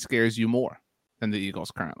team scares you more than the Eagles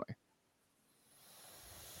currently?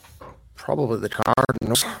 Probably the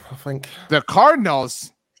Cardinals, I think. The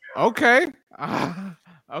Cardinals? Okay.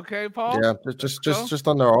 Okay, Paul. Yeah, just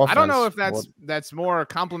on their offense. I don't know if that's more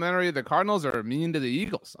complimentary to the Cardinals or mean to the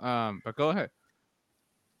Eagles. But go ahead.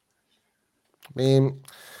 I mean,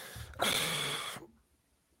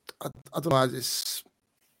 I don't know.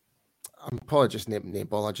 I'm probably just naming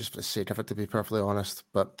baller just for the sake of it, to be perfectly honest.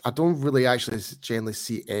 But I don't really actually generally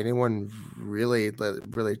see anyone really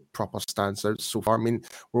proper stands out so far. I mean,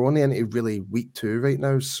 we're only into really week 2 right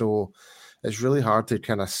now, so it's really hard to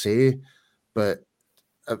kind of say. But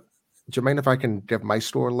do you mind if I can give my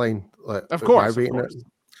storyline? Of course.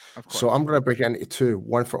 So I'm going to break it into 2,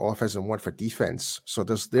 one for offense and one for defense. So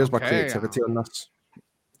there's my creativity on this.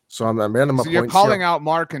 So I'm random. So you're calling out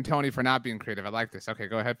Mark and Tony for not being creative. I like this. Okay,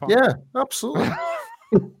 go ahead, Paul. Yeah, absolutely.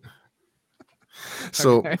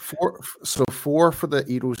 So 4 for the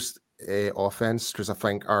Eagles offense, because I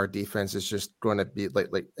think our defense is just going to be like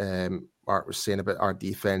Mark was saying about our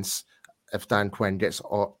defense. If Dan Quinn gets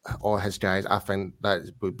all his guys, I think that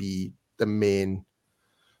would be the main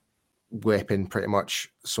weapon pretty much.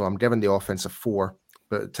 So I'm giving the offense a 4,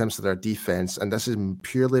 but in terms of their defense, and this is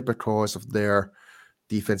purely because of their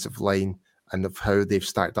defensive line and of how they've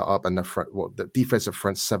stacked that up in the front, the defensive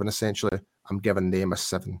front 7 essentially. I'm giving them a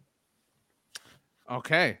 7.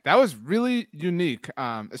 Okay, that was really unique,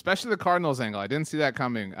 especially the Cardinals angle. I didn't see that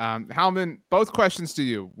coming. Halman, both questions to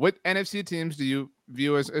you. What NFC teams do you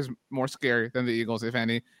view as more scary than the Eagles, if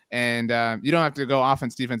any? And you don't have to go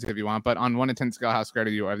offense, defense if you want, but on 1 to 10 scale, how scared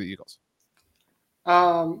are you of the Eagles?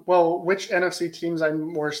 Well, which NFC teams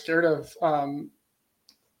I'm more scared of?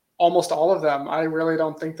 Almost all of them. I really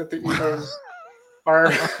don't think that the Eagles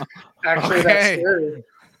are actually that scary.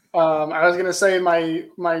 I was going to say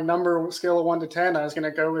my number scale of 1 to 10, I was going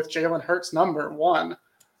to go with Jalen Hurts number 1.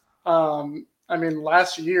 I mean,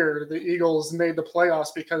 last year, the Eagles made the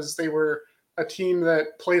playoffs because they were a team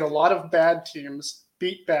that played a lot of bad teams,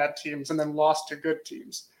 beat bad teams, and then lost to good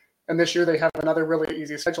teams. And this year they have another really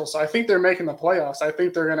easy schedule. So I think they're making the playoffs. I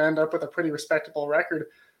think they're going to end up with a pretty respectable record.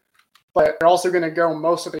 But they're also going to go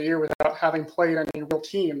most of the year without having played any real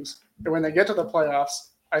teams. And when they get to the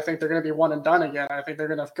playoffs, I think they're going to be one and done again. I think they're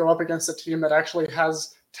going to go up against a team that actually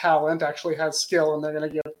has talent, actually has skill, and they're going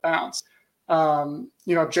to get bounced.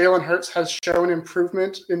 Jalen Hurts has shown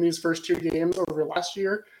improvement in these first 2 games over last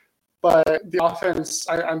year. But the offense,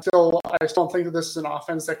 I still don't think that this is an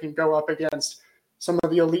offense that can go up against some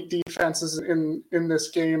of the elite defenses in this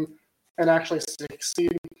game and actually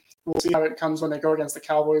succeed. We'll see how it comes when they go against the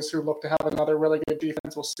Cowboys, who look to have another really good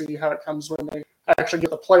defense. We'll see how it comes when they actually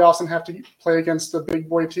get the playoffs and have to play against the big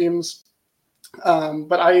boy teams.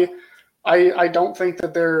 But I don't think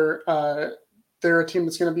that they're a team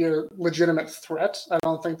that's going to be a legitimate threat. I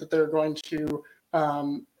don't think that they're going to I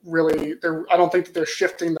don't think that they're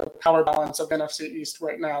shifting the power balance of NFC East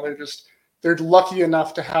right now. They're lucky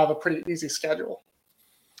enough to have a pretty easy schedule.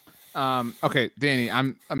 Okay, Danny,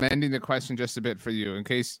 I'm amending the question just a bit for you. In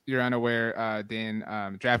case you're unaware, Dan,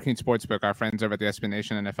 DraftKings Sportsbook, our friends over at the SB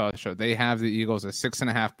Nation NFL show, they have the Eagles as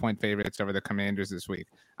 6.5-point favorites over the Commanders this week.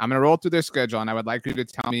 I'm going to roll through their schedule, and I would like you to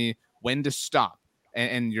tell me when to stop.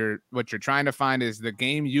 And what you're trying to find is the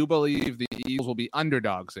game you believe the Eagles will be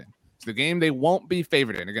underdogs in. It's the game they won't be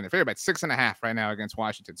favored in. Again, they're favored by 6.5 right now against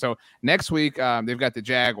Washington. So next week, they've got the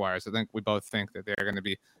Jaguars. I think we both think that they're going to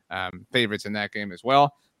be favorites in that game as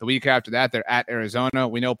well. The week after that, they're at Arizona.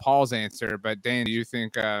 We know Paul's answer, but Dan, do you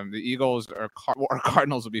think the Eagles or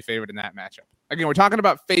Cardinals will be favored in that matchup? Again, we're talking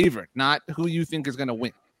about favorite, not who you think is going to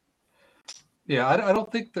win. Yeah, I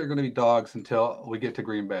don't think they're going to be dogs until we get to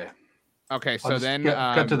Green Bay. Okay, so then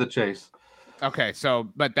cut to the chase. Okay,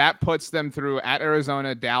 but that puts them through at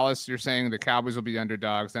Arizona, Dallas. You're saying the Cowboys will be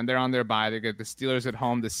underdogs. Then they're on their bye. They get the Steelers at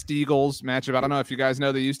home, the Steagles matchup. I don't know if you guys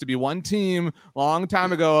know, they used to be one team a long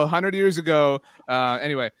time ago, 100 years ago.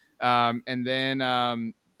 And then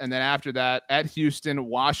after that, at Houston,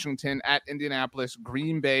 Washington, at Indianapolis,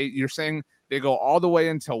 Green Bay. You're saying they go all the way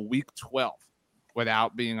until week 12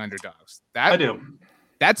 without being underdogs. I do.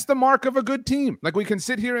 That's the mark of a good team. Like, we can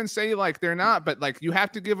sit here and say like they're not, but like you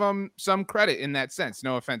have to give them some credit in that sense.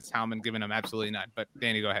 No offense, Talman, giving them absolutely none. But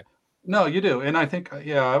Danny, go ahead. No, you do. And I think,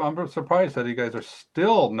 I'm surprised that you guys are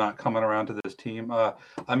still not coming around to this team. I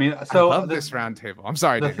love this roundtable. I'm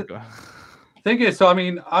sorry, Danny. Thing is,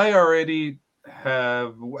 I already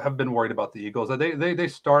have been worried about the Eagles. They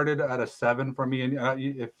started at a 7 for me. And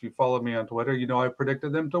if you follow me on Twitter, I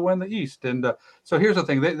predicted them to win the East. And so here's the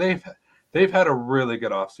thing. They've had a really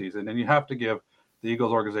good offseason, and you have to give the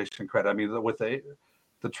Eagles organization credit. I mean, with the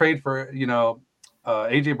trade for,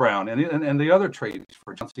 A.J. Brown and the other trades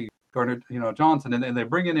for Johnson, and they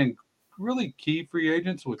bring in really key free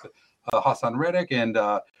agents with Hassan Reddick, and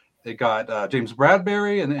they got James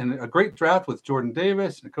Bradbury and a great draft with Jordan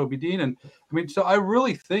Davis and Kobe Dean. And so I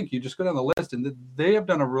really think you just go down the list, and they have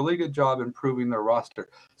done a really good job improving their roster.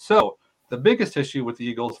 So the biggest issue with the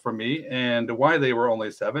Eagles for me, and why they were only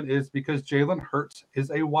 7, is because Jalen Hurts is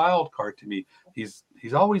a wild card to me. He's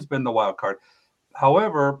always been the wild card.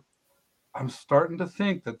 However, I'm starting to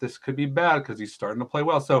think that this could be bad because he's starting to play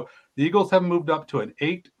well. So the Eagles have moved up to an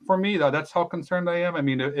 8 for me. That's how concerned I am. I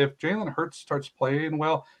mean, if Jalen Hurts starts playing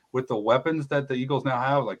well with the weapons that the Eagles now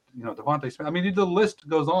have, like Devontae Smith, the list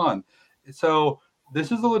goes on. So this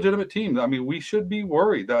is a legitimate team. I mean, we should be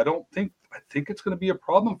worried. I think it's going to be a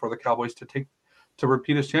problem for the Cowboys to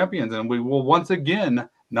repeat as champions, and we will once again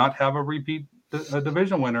not have a repeat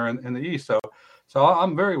division winner in the East. So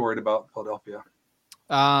I'm very worried about Philadelphia.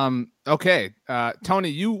 Okay. Tony,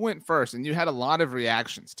 you went first, and you had a lot of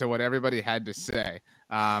reactions to what everybody had to say.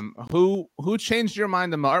 Who changed your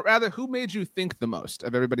mind the most, or rather, who made you think the most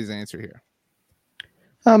of everybody's answer here?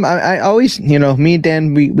 I always, me and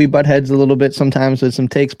Dan, we butt heads a little bit sometimes with some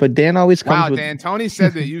takes, but Dan always comes with... Dan, Tony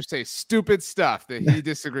said that you say stupid stuff that he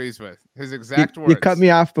disagrees with. His exact words. You cut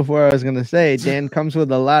me off before I was going to say. Dan comes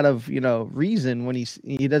with a lot of, reason when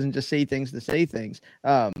he doesn't just say things to say things.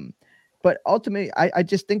 But ultimately, I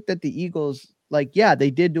just think that the Eagles, they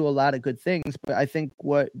did do a lot of good things, but I think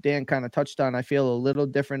what Dan kind of touched on, I feel a little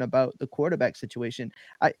different about the quarterback situation.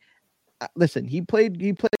 Listen, he played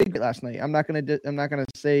last night. I'm not gonna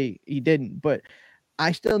say he didn't, but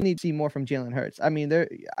I still need to see more from Jalen Hurts. I mean,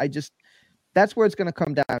 that's where it's gonna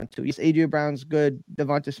come down to. Yes, A.J. Brown's good,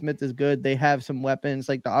 Devonta Smith is good. They have some weapons.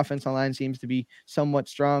 Like, the offensive line seems to be somewhat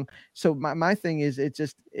strong. So my thing is,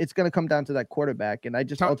 it's gonna come down to that quarterback, and I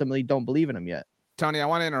just ultimately don't believe in him yet. Tony, I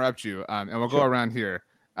want to interrupt you, and we'll go around here.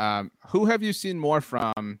 Who have you seen more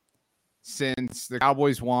from since the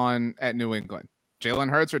Cowboys won at New England?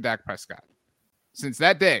 Jalen Hurts or Dak Prescott? Since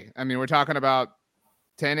that day, we're talking about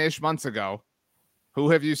 10-ish months ago. Who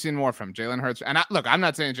have you seen more from? Jalen Hurts? And look, I'm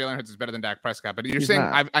not saying Jalen Hurts is better than Dak Prescott, but you're saying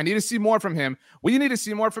I need to see more from him. Well, you need to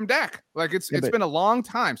see more from Dak. Like it's been a long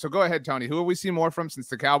time. So go ahead, Tony. Who have we seen more from since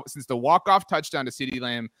the walk-off touchdown to CeeDee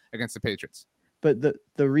Lamb against the Patriots? But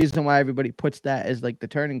the reason why everybody puts that as like the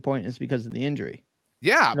turning point is because of the injury.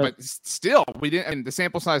 Yeah, but still, we didn't. I mean, the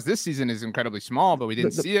sample size this season is incredibly small, but we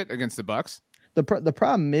didn't see it against the Bucs. The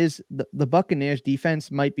problem is the Buccaneers defense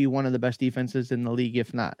might be one of the best defenses in the league,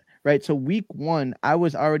 if not, right? So week 1, I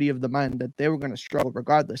was already of the mind that they were going to struggle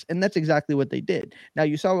regardless. And that's exactly what they did. Now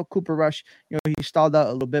you saw with Cooper Rush, he stalled out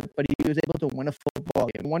a little bit, but he was able to win a football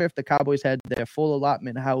game. I wonder if the Cowboys had their full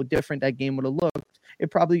allotment, how different that game would have looked.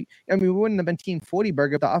 We wouldn't have been Team 40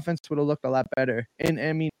 burger. The offense would have looked a lot better. And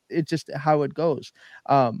I mean, it's just how it goes.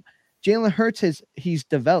 Jalen Hurts he's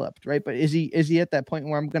developed, right? But is he at that point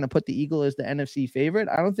where I'm going to put the Eagle as the NFC favorite?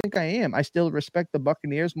 I don't think I am. I still respect the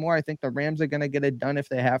Buccaneers more. I think the Rams are going to get it done if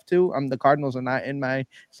they have to. The Cardinals are not in my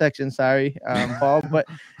section. Sorry, Paul. But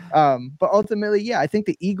ultimately, yeah, I think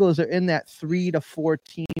the Eagles are in that 3 to 4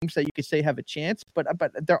 teams that you could say have a chance. But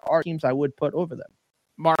there are teams I would put over them.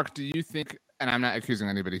 Mark, do you think, and I'm not accusing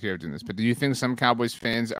anybody here of doing this, but do you think some Cowboys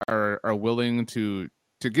fans are willing to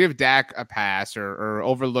give Dak a pass or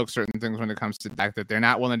overlook certain things when it comes to Dak that they're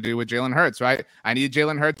not willing to do with Jalen Hurts, right? I need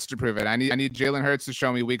Jalen Hurts to prove it. I need Jalen Hurts to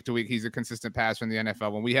show me week to week he's a consistent passer in the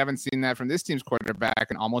NFL when we haven't seen that from this team's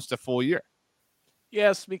quarterback in almost a full year.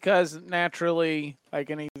 Yes, because naturally,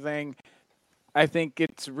 like anything, I think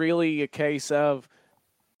it's really a case of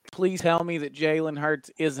please tell me that Jalen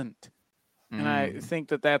Hurts isn't. And I think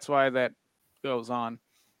that's why that goes on.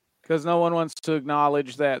 Because no one wants to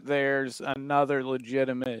acknowledge that there's another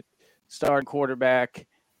legitimate starting quarterback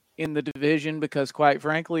in the division because, quite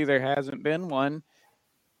frankly, there hasn't been one.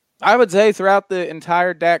 I would say throughout the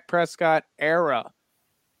entire Dak Prescott era,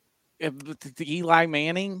 Eli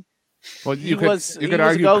Manning, well, you could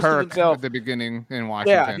argue Kirk at the beginning in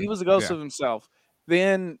Washington. Yeah, he was a ghost of himself.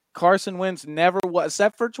 Then Carson Wentz never was,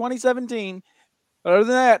 except for 2017. Other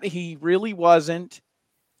than that, he really wasn't.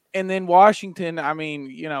 And then Washington, I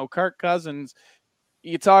mean, Kirk Cousins,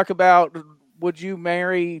 you talk about, would you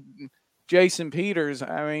marry Jason Peters?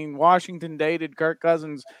 I mean, Washington dated Kirk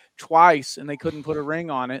Cousins twice and they couldn't put a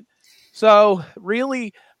ring on it. So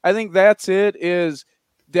really, I think that's it, is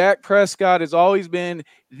Dak Prescott has always been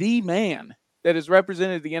the man that has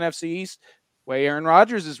represented the NFC East, way Aaron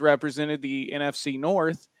Rodgers has represented the NFC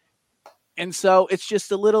North. And so it's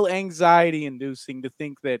just a little anxiety inducing to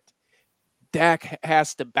think that Dak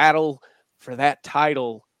has to battle for that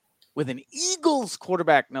title with an Eagles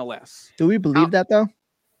quarterback, no less. Do we believe that, though?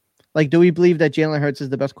 Like, do we believe that Jalen Hurts is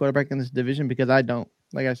the best quarterback in this division? Because I don't.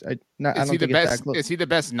 Like, I don't think it's that close. Is he the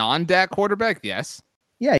best non-Dak quarterback? Yes.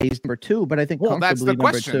 Yeah, he's number 2, but I think that's the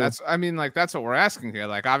question. Number 2. That's what we're asking here.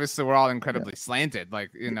 Like, obviously, we're all incredibly slanted. Like,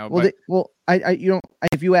 if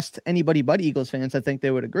you asked anybody but Eagles fans, I think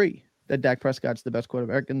they would agree that Dak Prescott's the best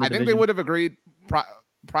quarterback in the division. I think they would have agreed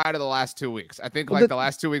prior to the last 2 weeks. I think the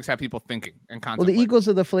last 2 weeks have people thinking and contemplating. Well, the Eagles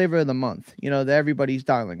are the flavor of the month. That everybody's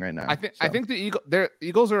darling right now. I think the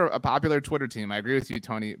Eagles are a popular Twitter team. I agree with you,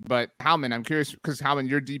 Tony. But Howman, I'm curious because Howman,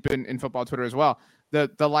 you're deep in football Twitter as well.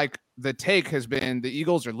 The take has been the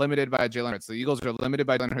Eagles are limited by Jalen Hurts. The Eagles are limited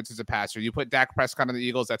by Jalen Hurts as a passer. You put Dak Prescott on the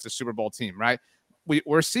Eagles, that's a Super Bowl team, right?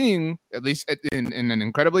 We're seeing, at least in an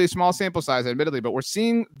incredibly small sample size, admittedly, but we're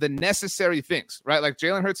seeing the necessary things, right? Like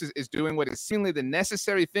Jalen Hurts is doing what is seemingly the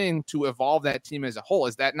necessary thing to evolve that team as a whole.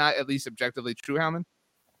 Is that not at least objectively true, Howman?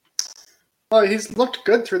 Well, he's looked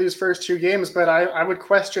good through these first 2 games, but I would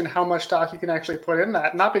question how much stock you can actually put in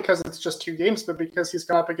that. Not because it's just 2 games, but because he's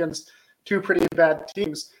gone up against 2 pretty bad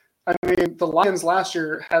teams. I mean, the Lions last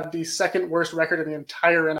year had the second worst record in the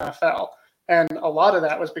entire NFL. And a lot of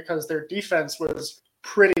that was because their defense was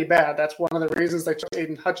pretty bad. That's one of the reasons they took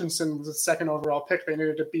Aiden Hutchinson was the second overall pick. They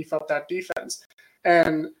needed to beef up that defense.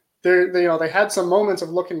 And they had some moments of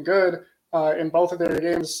looking good in both of their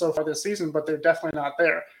games so far this season, but they're definitely not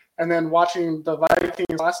there. And then watching the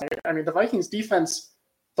Vikings last night, I mean, the Vikings defense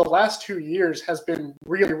the last 2 years has been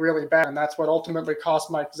really, really bad. And that's what ultimately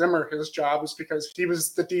cost Mike Zimmer his job, is because he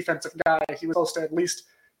was the defensive guy. He was supposed to at least,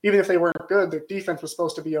 even if they weren't good, their defense was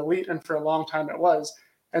supposed to be elite. And for a long time it was.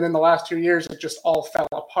 And then the last 2 years, it just all fell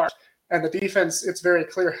apart. And the defense, it's very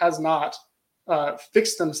clear, has not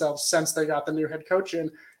fixed themselves since they got the new head coach in.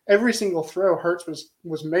 Every single throw Hurts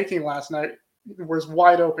was making last night was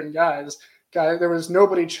wide open guys. There was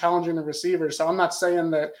nobody challenging the receivers. So I'm not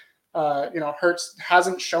saying that Hurts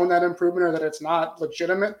hasn't shown that improvement or that it's not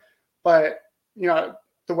legitimate. But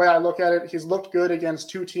the way I look at it, he's looked good against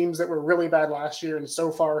 2 teams that were really bad last year, and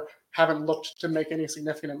so far haven't looked to make any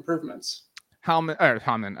significant improvements.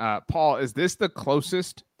 Paul, is this the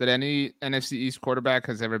closest that any NFC East quarterback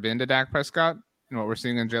has ever been to Dak Prescott? And what we're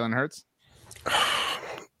seeing in Jalen Hurts?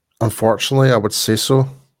 Unfortunately, I would say so. I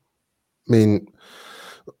mean,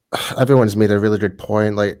 everyone's made a really good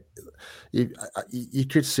point. Like, you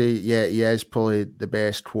could say, yeah, he is probably the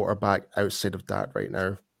best quarterback outside of that right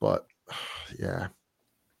now. But yeah.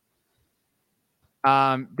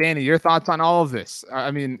 Danny, your thoughts on all of this?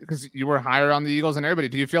 I mean, because you were higher on the Eagles and everybody.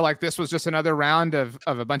 Do you feel like this was just another round of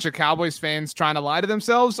a bunch of Cowboys fans trying to lie to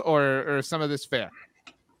themselves, or some of this fair?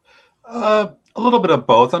 A little bit of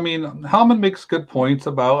both. I mean, Hellman makes good points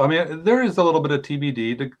about. I mean, there is a little bit of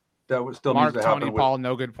TBD that would still Mark, needs to happen. Tony, Paul,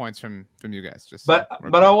 no good points from you guys. Just but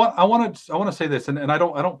I want to say this, and I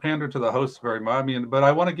don't pander to the hosts very much. I mean, but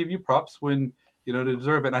I want to give you props when to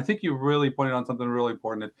deserve it. And I think you really pointed on something really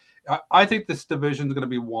important. I think this division is going to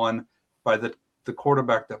be won by the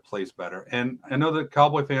quarterback that plays better. And I know that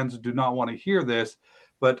Cowboy fans do not want to hear this,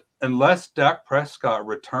 but unless Dak Prescott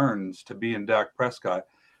returns to being Dak Prescott,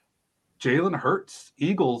 Jalen Hurts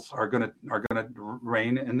Eagles are gonna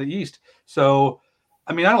reign in the East. So,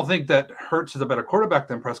 I mean, I don't think that Hurts is a better quarterback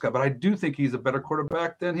than Prescott, but I do think he's a better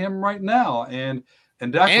quarterback than him right now. And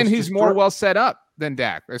Dak, and he's more well set up than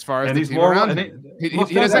Dak as far as the team around him. He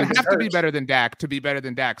doesn't have to be better than Dak to be better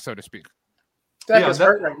than Dak, so to speak. Dak is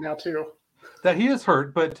hurt right now too. That he is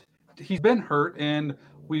hurt, but he's been hurt, and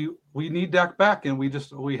we need Dak back, and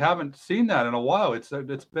we haven't seen that in a while. It's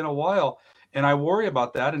been a while. And I worry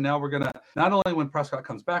about that. And now we're going to, not only when Prescott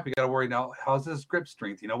comes back, we got to worry now, how's his grip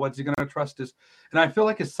strength? What's he going to trust his? And I feel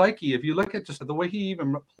like his psyche, if you look at just the way he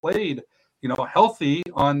even played, healthy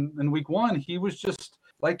in week one, he was just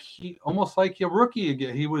almost like a rookie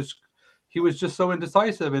again. He was just so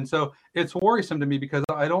indecisive. And so it's worrisome to me because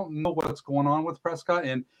I don't know what's going on with Prescott.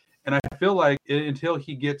 And I feel like until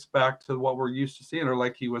he gets back to what we're used to seeing, or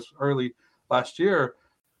like he was early last year,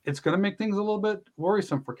 it's going to make things a little bit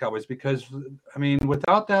worrisome for Cowboys because, I mean,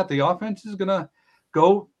 without that, the offense is going to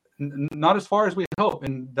go not as far as we hope,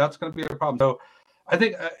 and that's going to be a problem. So I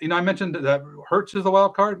think, I mentioned that Hurts is the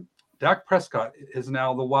wild card. Dak Prescott is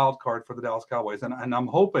now the wild card for the Dallas Cowboys, and I'm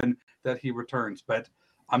hoping that he returns, but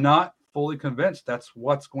I'm not fully convinced that's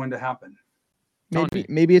what's going to happen.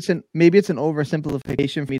 Maybe it's an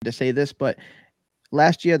oversimplification for me to say this, but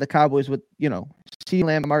last year the Cowboys with CeeDee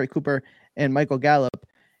Lamb, Amari Cooper, and Michael Gallup,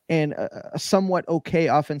 and a somewhat okay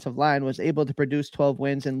offensive line was able to produce 12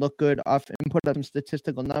 wins and look good off and put up some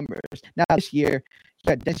statistical numbers. Now this year, you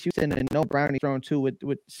got Dennis Houston and no Browning thrown to with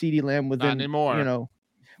CeeDee Lamb within, not anymore.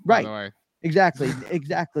 Right.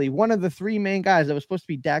 Exactly. One of the three main guys that was supposed to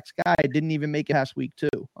be Dak's guy didn't even make it past week 2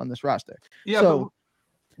 on this roster. Yeah, so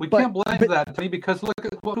we can't blame that, Tony, because look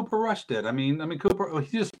at what Cooper Rush did. I mean, Cooper,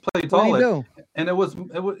 he just played solid, and it was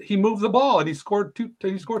he moved the ball and he scored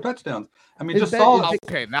touchdowns. I mean, just solid.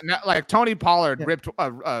 Okay, now, like Tony Pollard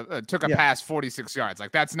took a pass 46 yards.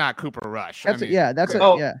 Like that's not Cooper Rush.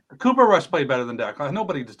 Cooper Rush played better than Dak.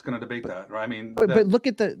 Nobody's just going to debate that, right? I mean, but look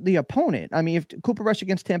at the opponent. I mean, if Cooper Rush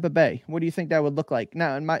against Tampa Bay, what do you think that would look like?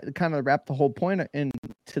 Now, and my kind of wrap the whole point into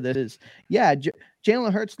this is,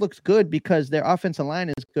 Jalen Hurts looks good because their offensive line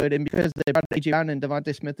is good and because they brought A.J. Brown and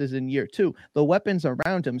Devontae Smith is in year 2. The weapons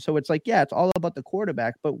around him. So it's like, it's all about the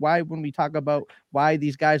quarterback. But why, when we talk about why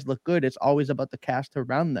these guys look good, it's always about the cast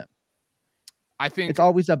around them. I think it's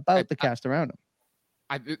always about the cast around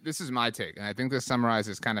them. This is my take, and I think this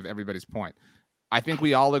summarizes kind of everybody's point. I think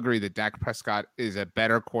we all agree that Dak Prescott is a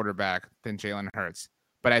better quarterback than Jalen Hurts.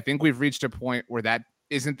 But I think we've reached a point where that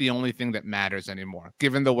isn't the only thing that matters anymore,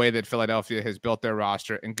 given the way that Philadelphia has built their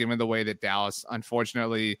roster and given the way that Dallas,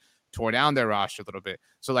 unfortunately, tore down their roster a little bit.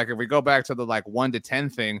 So, if we go back to the 1 to 10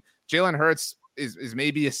 thing, Jalen Hurts is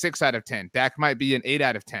maybe a 6 out of 10. Dak might be an 8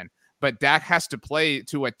 out of 10. But Dak has to play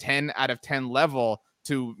to a 10 out of 10 level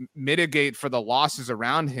to mitigate for the losses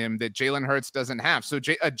around him that Jalen Hurts doesn't have. So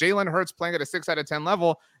Jalen Hurts playing at a 6 out of 10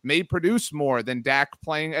 level may produce more than Dak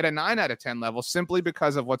playing at a 9 out of 10 level simply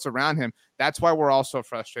because of what's around him. That's why we're all so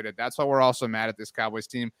frustrated. That's why we're also mad at this Cowboys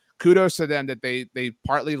team. Kudos to them that they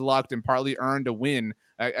partly lucked and partly earned a win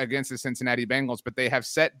against the Cincinnati Bengals, but they have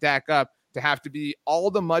set Dak up to have to be all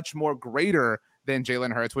the much more greater than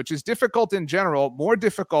Jalen Hurts, which is difficult in general, more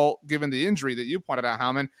difficult given the injury that you pointed out,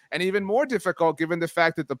 Howman, and even more difficult given the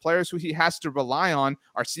fact that the players who he has to rely on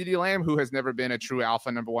are CeeDee Lamb, who has never been a true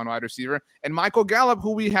alpha number 1 wide receiver, and Michael Gallup,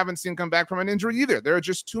 who we haven't seen come back from an injury either. There are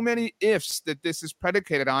just too many ifs that this is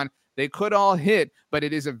predicated on. They could all hit, but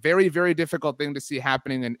it is a very, very difficult thing to see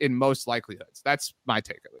happening in most likelihoods. That's my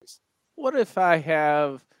take, at least. What if I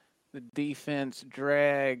have the defense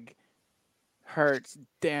drag Hurts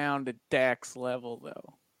down to Dak's level,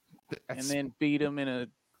 though, and then beat him in a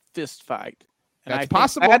fist fight? And That's I think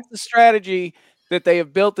possible. that's the strategy that they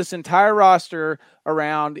have built this entire roster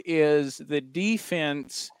around, is the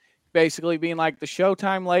defense basically being like the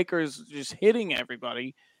Showtime Lakers, just hitting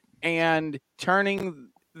everybody and turning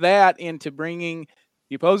that into bringing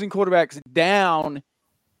the opposing quarterbacks down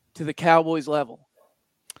to the Cowboys level.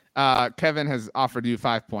 Kevin has offered you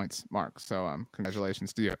 5 points, Mark. So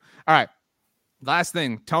congratulations to you. All right. Last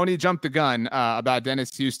thing, Tony jumped the gun about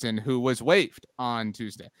Dennis Houston, who was waived on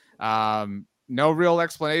Tuesday. No real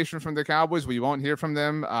explanation from the Cowboys. We won't hear from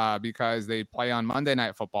them because they play on Monday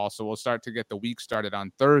Night Football. So we'll start to get the week started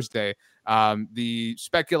on Thursday. The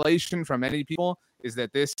speculation from many people is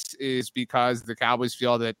that this is because the Cowboys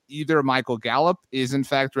feel that either Michael Gallup is in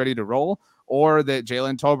fact ready to roll, or that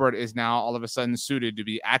Jalen Tolbert is now all of a sudden suited to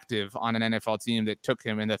be active on an NFL team that took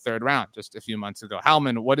him in the third round just a few months ago.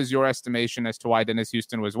 Howman, what is your estimation as to why Dennis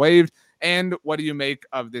Houston was waived? And what do you make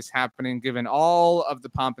of this happening, given all of the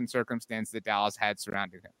pomp and circumstance that Dallas had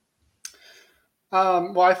surrounding him?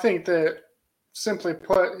 Well, I think that, simply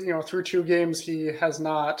put, through 2 games, he has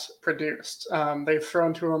not produced. They've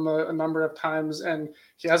thrown to him a number of times, and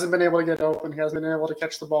he hasn't been able to get open. He hasn't been able to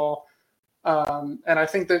catch the ball. And I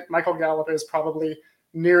think that Michael Gallup is probably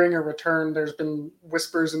nearing a return. There's been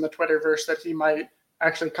whispers in the Twitterverse that he might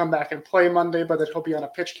actually come back and play Monday, but that he'll be on a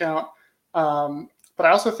pitch count. But I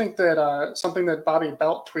also think that something that Bobby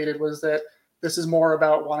Belt tweeted was that this is more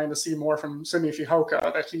about wanting to see more from Simi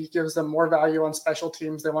Fehoko, that he gives them more value on special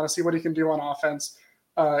teams. They want to see what he can do on offense.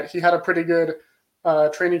 He had a pretty good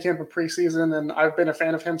training camp and preseason, and I've been a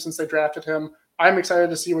fan of him since they drafted him. I'm excited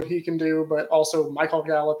to see what he can do, but also Michael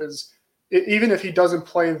Gallup is, even if he doesn't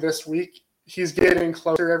play this week, he's getting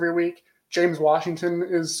closer every week. James Washington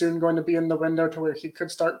is soon going to be in the window to where he could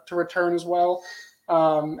start to return as well.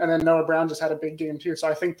 And then Noah Brown just had a big game too. So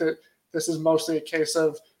I think that this is mostly a case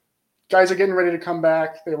of guys are getting ready to come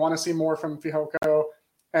back. They want to see more from Fehoko,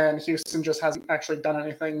 and Houston just hasn't actually done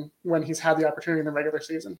anything when he's had the opportunity in the regular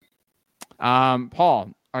season.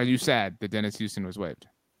 Paul, are you sad that Dennis Houston was waived?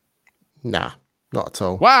 Nah, not at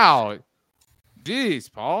all. Wow. Jeez,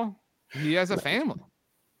 Paul. He has a family.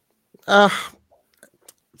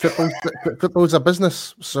 Football's a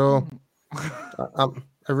business, so it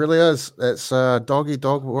really is. It's a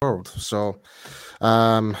dog-eat-dog world. So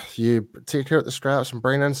you take care of the scraps and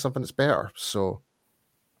bring in something that's better. So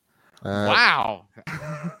wow.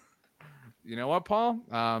 You know what, Paul?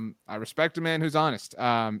 I respect a man who's honest.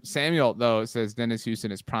 Samuel, though, says Dennis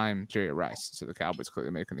Houston is prime Jerry Rice. So the Cowboys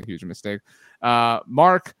clearly making a huge mistake.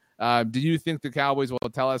 Mark, do you think the Cowboys will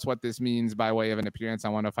tell us what this means by way of an appearance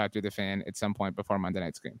on 105 to the Fan at some point before Monday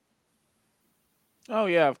night's game? Oh,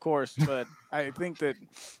 yeah, of course. But I think that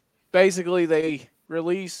basically they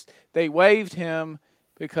waived him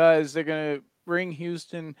because they're going to bring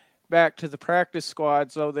Houston back to the practice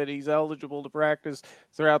squad so that he's eligible to practice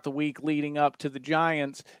throughout the week leading up to the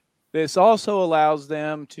Giants. This also allows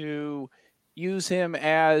them to use him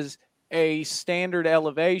as a standard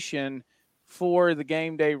elevation for the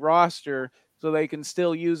game day roster, so they can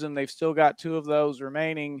still use him. They've still got 2 of those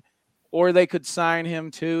remaining, or they could sign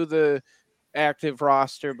him to the active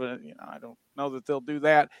roster, but I don't know that they'll do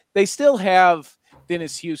that. They still have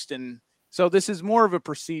Dennis Houston, so this is more of a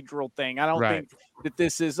procedural thing. I don't think that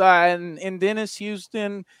this is and Dennis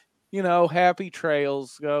Houston, happy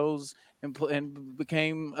trails, goes and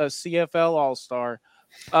became a CFL All-Star.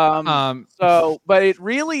 But it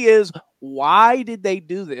really is, why did they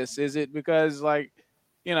do this? Is it because,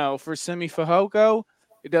 for Simi Fehoko,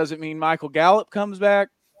 it doesn't mean Michael Gallup comes back,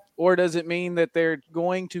 or does it mean that they're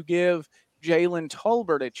going to give Jalen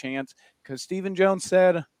Tolbert a chance? Because Stephen Jones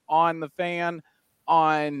said on the Fan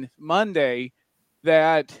on Monday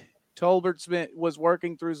that Tolbert was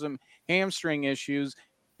working through some hamstring issues,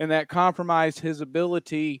 and that compromised his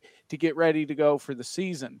ability to get ready to go for the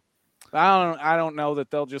season. I don't know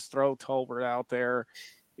that they'll just throw Tolbert out there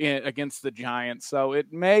against the Giants. So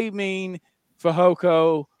it may mean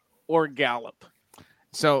Fehoko or Gallup.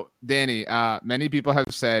 So, Danny, many people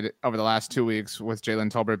have said over the last 2 weeks with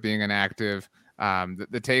Jalen Tolbert being inactive,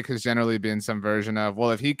 the take has generally been some version of, well,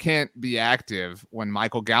 if he can't be active when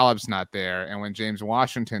Michael Gallup's not there and when James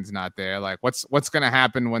Washington's not there, what's going to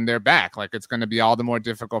happen when they're back? It's going to be all the more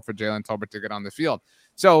difficult for Jalen Tolbert to get on the field.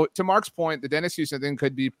 So to Mark's point, the Dennis Houston thing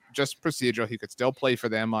could be just procedural. He could still play for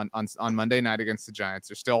them on Monday night against the Giants.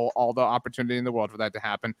 There's still all the opportunity in the world for that to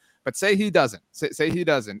happen. But say he doesn't. Say he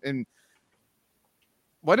doesn't. And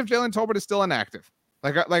what if Jalen Tolbert is still inactive?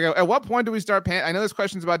 At what point do we start I know there's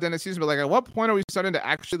questions about Dennis Houston, but at what point are we starting to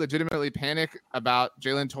actually legitimately panic about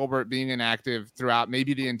Jalen Tolbert being inactive throughout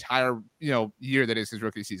maybe the entire year that is his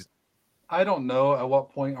rookie season? I don't know at what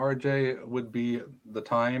point RJ would be the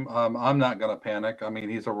time. I'm not going to panic. I mean,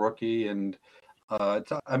 he's a rookie, and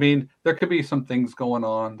I mean, there could be some things going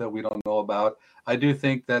on that we don't know about. I do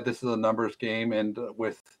think that this is a numbers game, and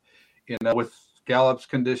with Gallup's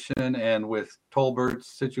condition and with Tolbert's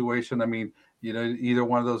situation, I mean, either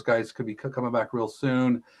one of those guys could be coming back real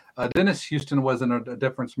soon. Dennis Houston wasn't a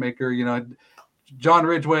difference maker. John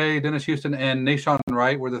Ridgway, Dennis Houston, and Nashawn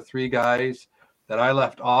Wright were the three guys that I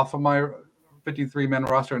left off of my 53-man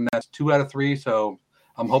roster, and that's 2 out of 3. So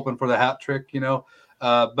I'm hoping for the hat trick,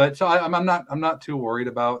 But so I'm not too worried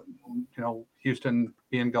about Houston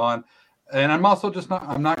being gone, and I'm also just not.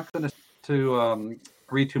 I'm not going to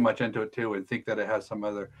read too much into it too and think that it has some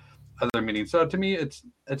other meaning. So to me, it's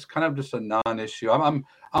kind of just a non-issue. I'm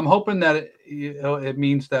hoping that it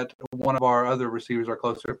means that one of our other receivers are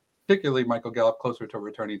closer, particularly Michael Gallup, closer to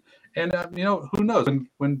returning. And who knows,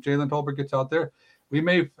 when Jalen Tolbert gets out there, we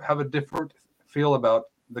may have a different feel about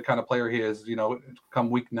the kind of player he is, come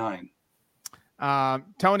week 9.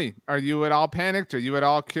 Tony, are you at all panicked? Are you at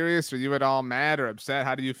all curious? Are you at all mad or upset?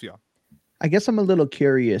 How do you feel? I guess I'm a little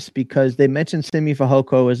curious because they mentioned Simi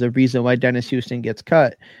Fehoko as a reason why Dennis Houston gets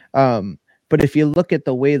cut. But if you look at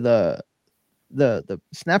the way the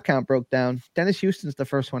snap count broke down, Dennis Houston's the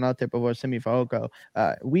first one out there before Simi Fehoko.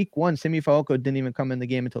 Week 1, Simi Fehoko didn't even come in the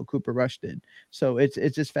game until Cooper Rush did. So it's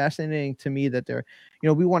just fascinating to me that they're,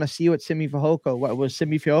 we want to see what Simi Fehoko, what was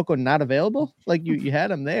Simi Fehoko not available? Like you had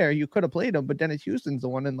him there, you could have played him, but Dennis Houston's the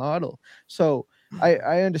one in the huddle. So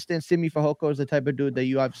I understand Simi Fehoko is the type of dude that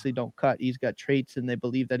you obviously don't cut. He's got traits and they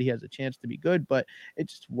believe that he has a chance to be good, but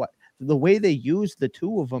it's just the way they used the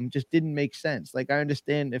two of them just didn't make sense. Like I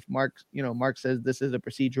understand if Mark says this is a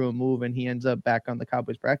procedural move and he ends up back on the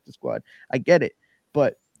Cowboys practice squad. I get it,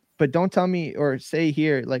 but don't tell me or say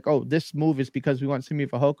here like, oh, this move is because we want Simi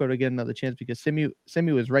Fehoko to get another chance because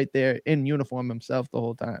Simi was right there in uniform himself the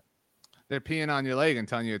whole time. They're peeing on your leg and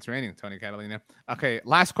telling you it's raining, Tony Catalina. Okay,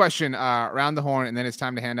 last question, round the horn, and then it's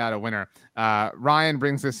time to hand out a winner. Ryan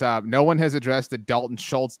brings this up. No one has addressed the Dalton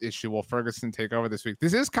Schultz issue. Will Ferguson take over this week?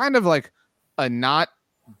 This is kind of like a not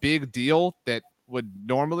big deal that would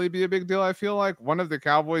normally be a big deal, I feel like. One of the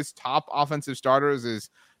Cowboys' top offensive starters is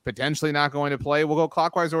potentially not going to play. We'll go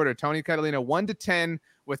clockwise order. Tony Catalina, 1 to 10,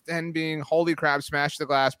 with 10 being holy crap, smash the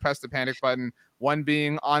glass, press the panic button, 1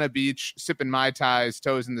 being on a beach, sipping Mai Tais,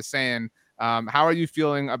 toes in the sand. How are you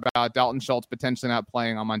feeling about Dalton Schultz potentially not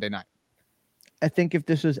playing on Monday night? I think if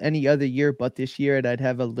this was any other year but this year, I'd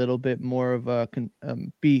have a little bit more of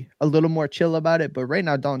be a little more chill about it. But right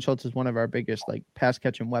now, Dalton Schultz is one of our biggest pass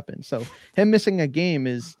catching weapons. So him missing a game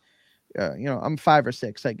is, I'm 5 or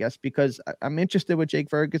 6, I guess, because I'm interested what Jake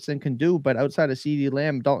Ferguson can do. But outside of CeeDee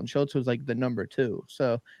Lamb, Dalton Schultz was the number 2.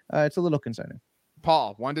 So it's a little concerning.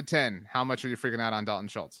 Paul, 1 to 10, how much are you freaking out on Dalton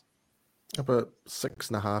Schultz? About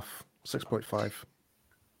 6.5. 6.5.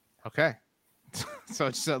 Okay. So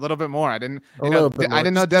it's a little bit more. I didn't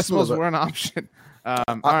know decimals were an option. All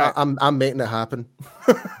right. I'm making it happen.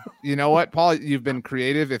 You know what, Paul? You've been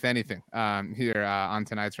creative, if anything, here on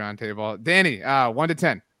tonight's roundtable. Danny, 1 to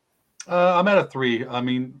 10. I'm at a 3. I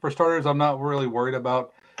mean, for starters, I'm not really worried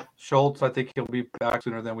about Schultz. I think he'll be back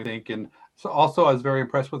sooner than we think. And so also, I was very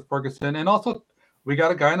impressed with Ferguson. And also, we got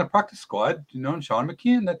a guy in the practice squad, and Sean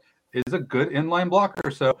McKeon, that is a good inline blocker.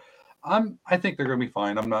 So I think they're going to be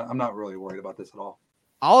fine. I'm not really worried about this at all.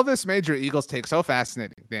 All of this made your Eagles take so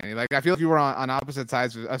fascinating, Danny. I feel like you were on opposite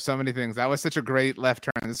sides of so many things. That was such a great left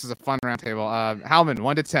turn. This is a fun roundtable. Halman,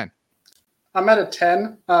 1 to 10. I'm at a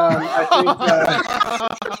 10. I think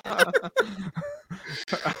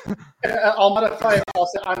I'll modify it. I'll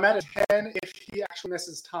say I'm at a 10 if he actually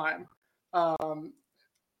misses time.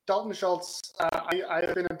 Dalton Schultz,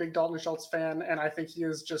 I've been a big Dalton Schultz fan, and I think he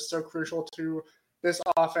is just so crucial to this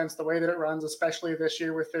offense, the way that it runs, especially this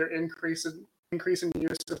year with their increase in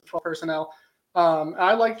use of 12 personnel.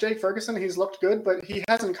 I like Jake Ferguson. He's looked good, but he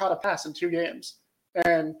hasn't caught a pass in 2 games.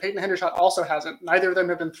 And Peyton Hendershot also hasn't. Neither of them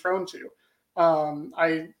have been thrown to.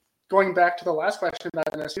 Going back to the last question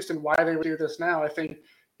about Dennis Houston, why they would do this now, I think,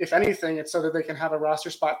 if anything, it's so that they can have a roster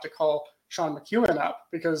spot to call Sean McEwen up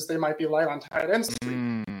because they might be light on tight ends.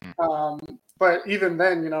 But even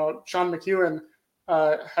then, Sean McEwen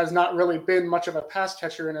has not really been much of a pass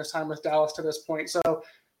catcher in his time with Dallas to this point. So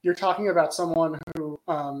you're talking about someone who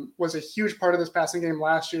was a huge part of this passing game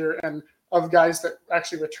last year, and of guys that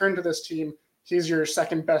actually returned to this team, he's your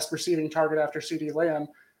second best receiving target after CeeDee Lamb.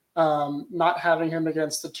 Not having him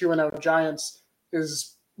against the 2-0 Giants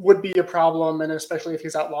would be a problem, and especially if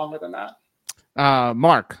he's out longer than that.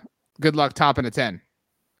 Mark, good luck topping a 10.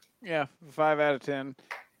 Yeah, 5 out of 10.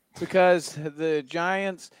 Because the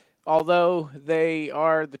Giants, although they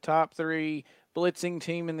are the top 3 blitzing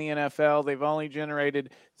team in the NFL, they've only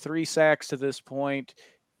generated 3 sacks to this point.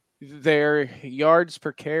 Their yards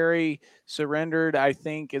per carry surrendered, I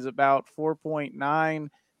think, is about 4.9.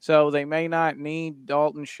 So they may not need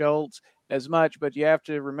Dalton Schultz as much, but you have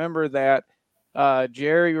to remember that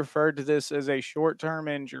Jerry referred to this as a short-term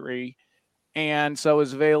injury, and so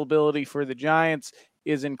his availability for the Giants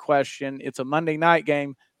is in question. It's a Monday night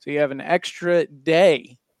game, so you have an extra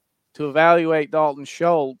day to evaluate Dalton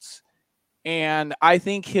Schultz, and I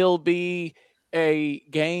think he'll be a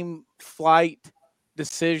game flight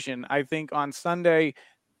decision. I think on Sunday,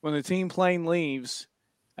 when the team plane leaves,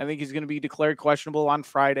 I think he's going to be declared questionable on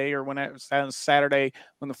Friday or when it's Saturday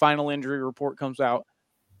when the final injury report comes out.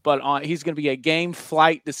 But he's going to be a game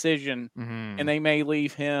flight decision, and they may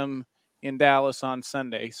leave him in Dallas on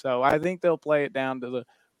Sunday. So I think they'll play it down to the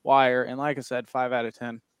wire. And like I said, 5 out of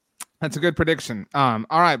 10. That's a good prediction. All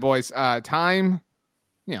right, boys. Time.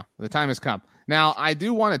 The time has come. Now, I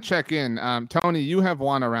do want to check in. Tony, you have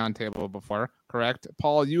won a roundtable before, correct?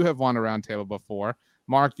 Paul, you have won a roundtable before.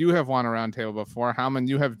 Mark, you have won a roundtable before. Howman,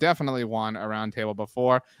 you have definitely won a roundtable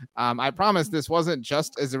before. I promise this wasn't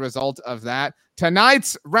just as a result of that.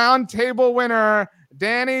 Tonight's roundtable winner,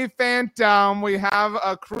 Danny Phantom. We have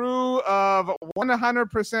a crew of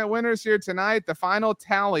 100% winners here tonight. The final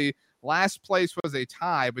tally, last place was a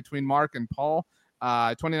tie between Mark and Paul.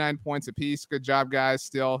 29 points apiece. Good job, guys.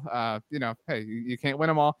 Still, hey, you can't win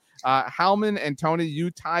them all. Howman and Tony,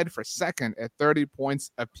 you tied for second at 30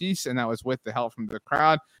 points apiece, and that was with the help from the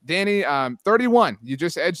crowd. Danny, 31. You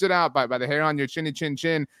just edged it out by the hair on your chinny chin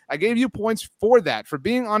chin. I gave you points for that, for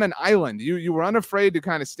being on an island. You were unafraid to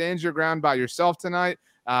kind of stand your ground by yourself tonight.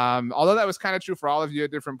 Although that was kind of true for all of you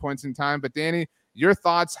at different points in time. But Danny, your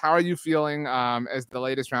thoughts, how are you feeling as the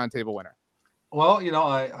latest roundtable winner? Well,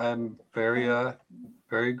 I'm very,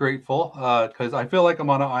 very grateful because I feel like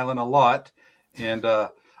I'm on an island a lot, and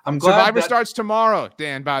I'm glad Survivor starts tomorrow,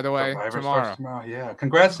 Dan. By the way, tomorrow. Yeah,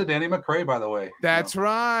 congrats to Danny McRae, by the way. That's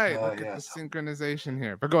right. Look at the synchronization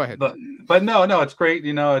here. But go ahead. But no, it's great.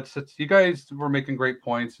 It's you guys were making great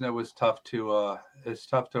points, and it was tough to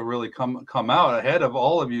really come out ahead of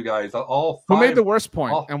all of you guys. All 5. Who made the worst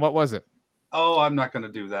point, and what was it? Oh, I'm not going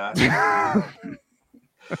to do that.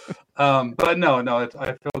 But no, I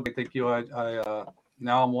feel great. Thank you. I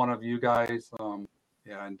now I'm one of you guys.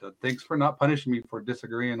 And thanks for not punishing me for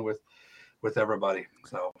disagreeing with everybody.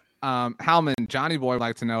 So, Howman, Johnny Boy would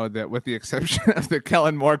like to know that, with the exception of the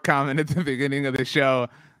Kellen Moore comment at the beginning of the show,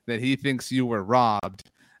 that he thinks you were robbed.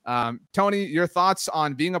 Tony, your thoughts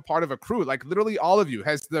on being a part of a crew, like literally all of you.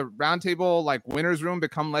 Has the roundtable, like winners room,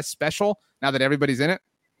 become less special now that everybody's in it?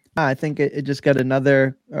 I think it just got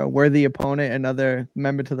another worthy opponent, another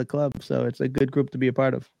member to the club. So it's a good group to be a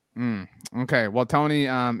part of. Okay. Well, Tony,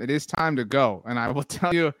 it is time to go. And I will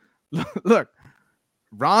tell you, look,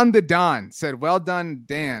 Ron the Don said, "Well done,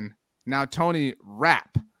 Dan. Now, Tony,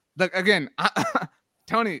 rap." Look, again,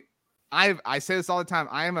 Tony, I say this all the time.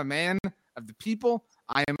 I am a man of the people.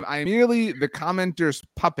 I am merely the commenter's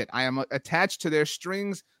puppet. I am attached to their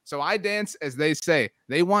strings. So I dance as they say.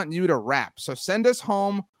 They want you to rap. So send us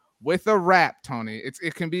home with a rap, Tony.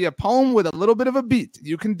 It can be a poem with a little bit of a beat.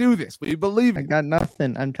 You can do this. We believe I got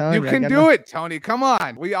nothing. I'm telling you. You can do it, Tony. Come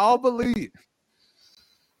on. We all believe.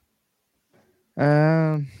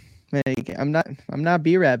 Man, I'm not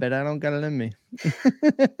B-Rabbit. I don't got it in me.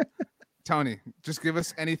 Tony, just give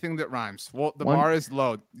us anything that rhymes. Well, the bar is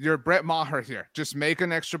low. You're Brett Maher here. Just make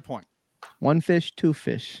an extra point. 1 fish, 2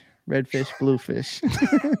 fish. Red fish, blue fish.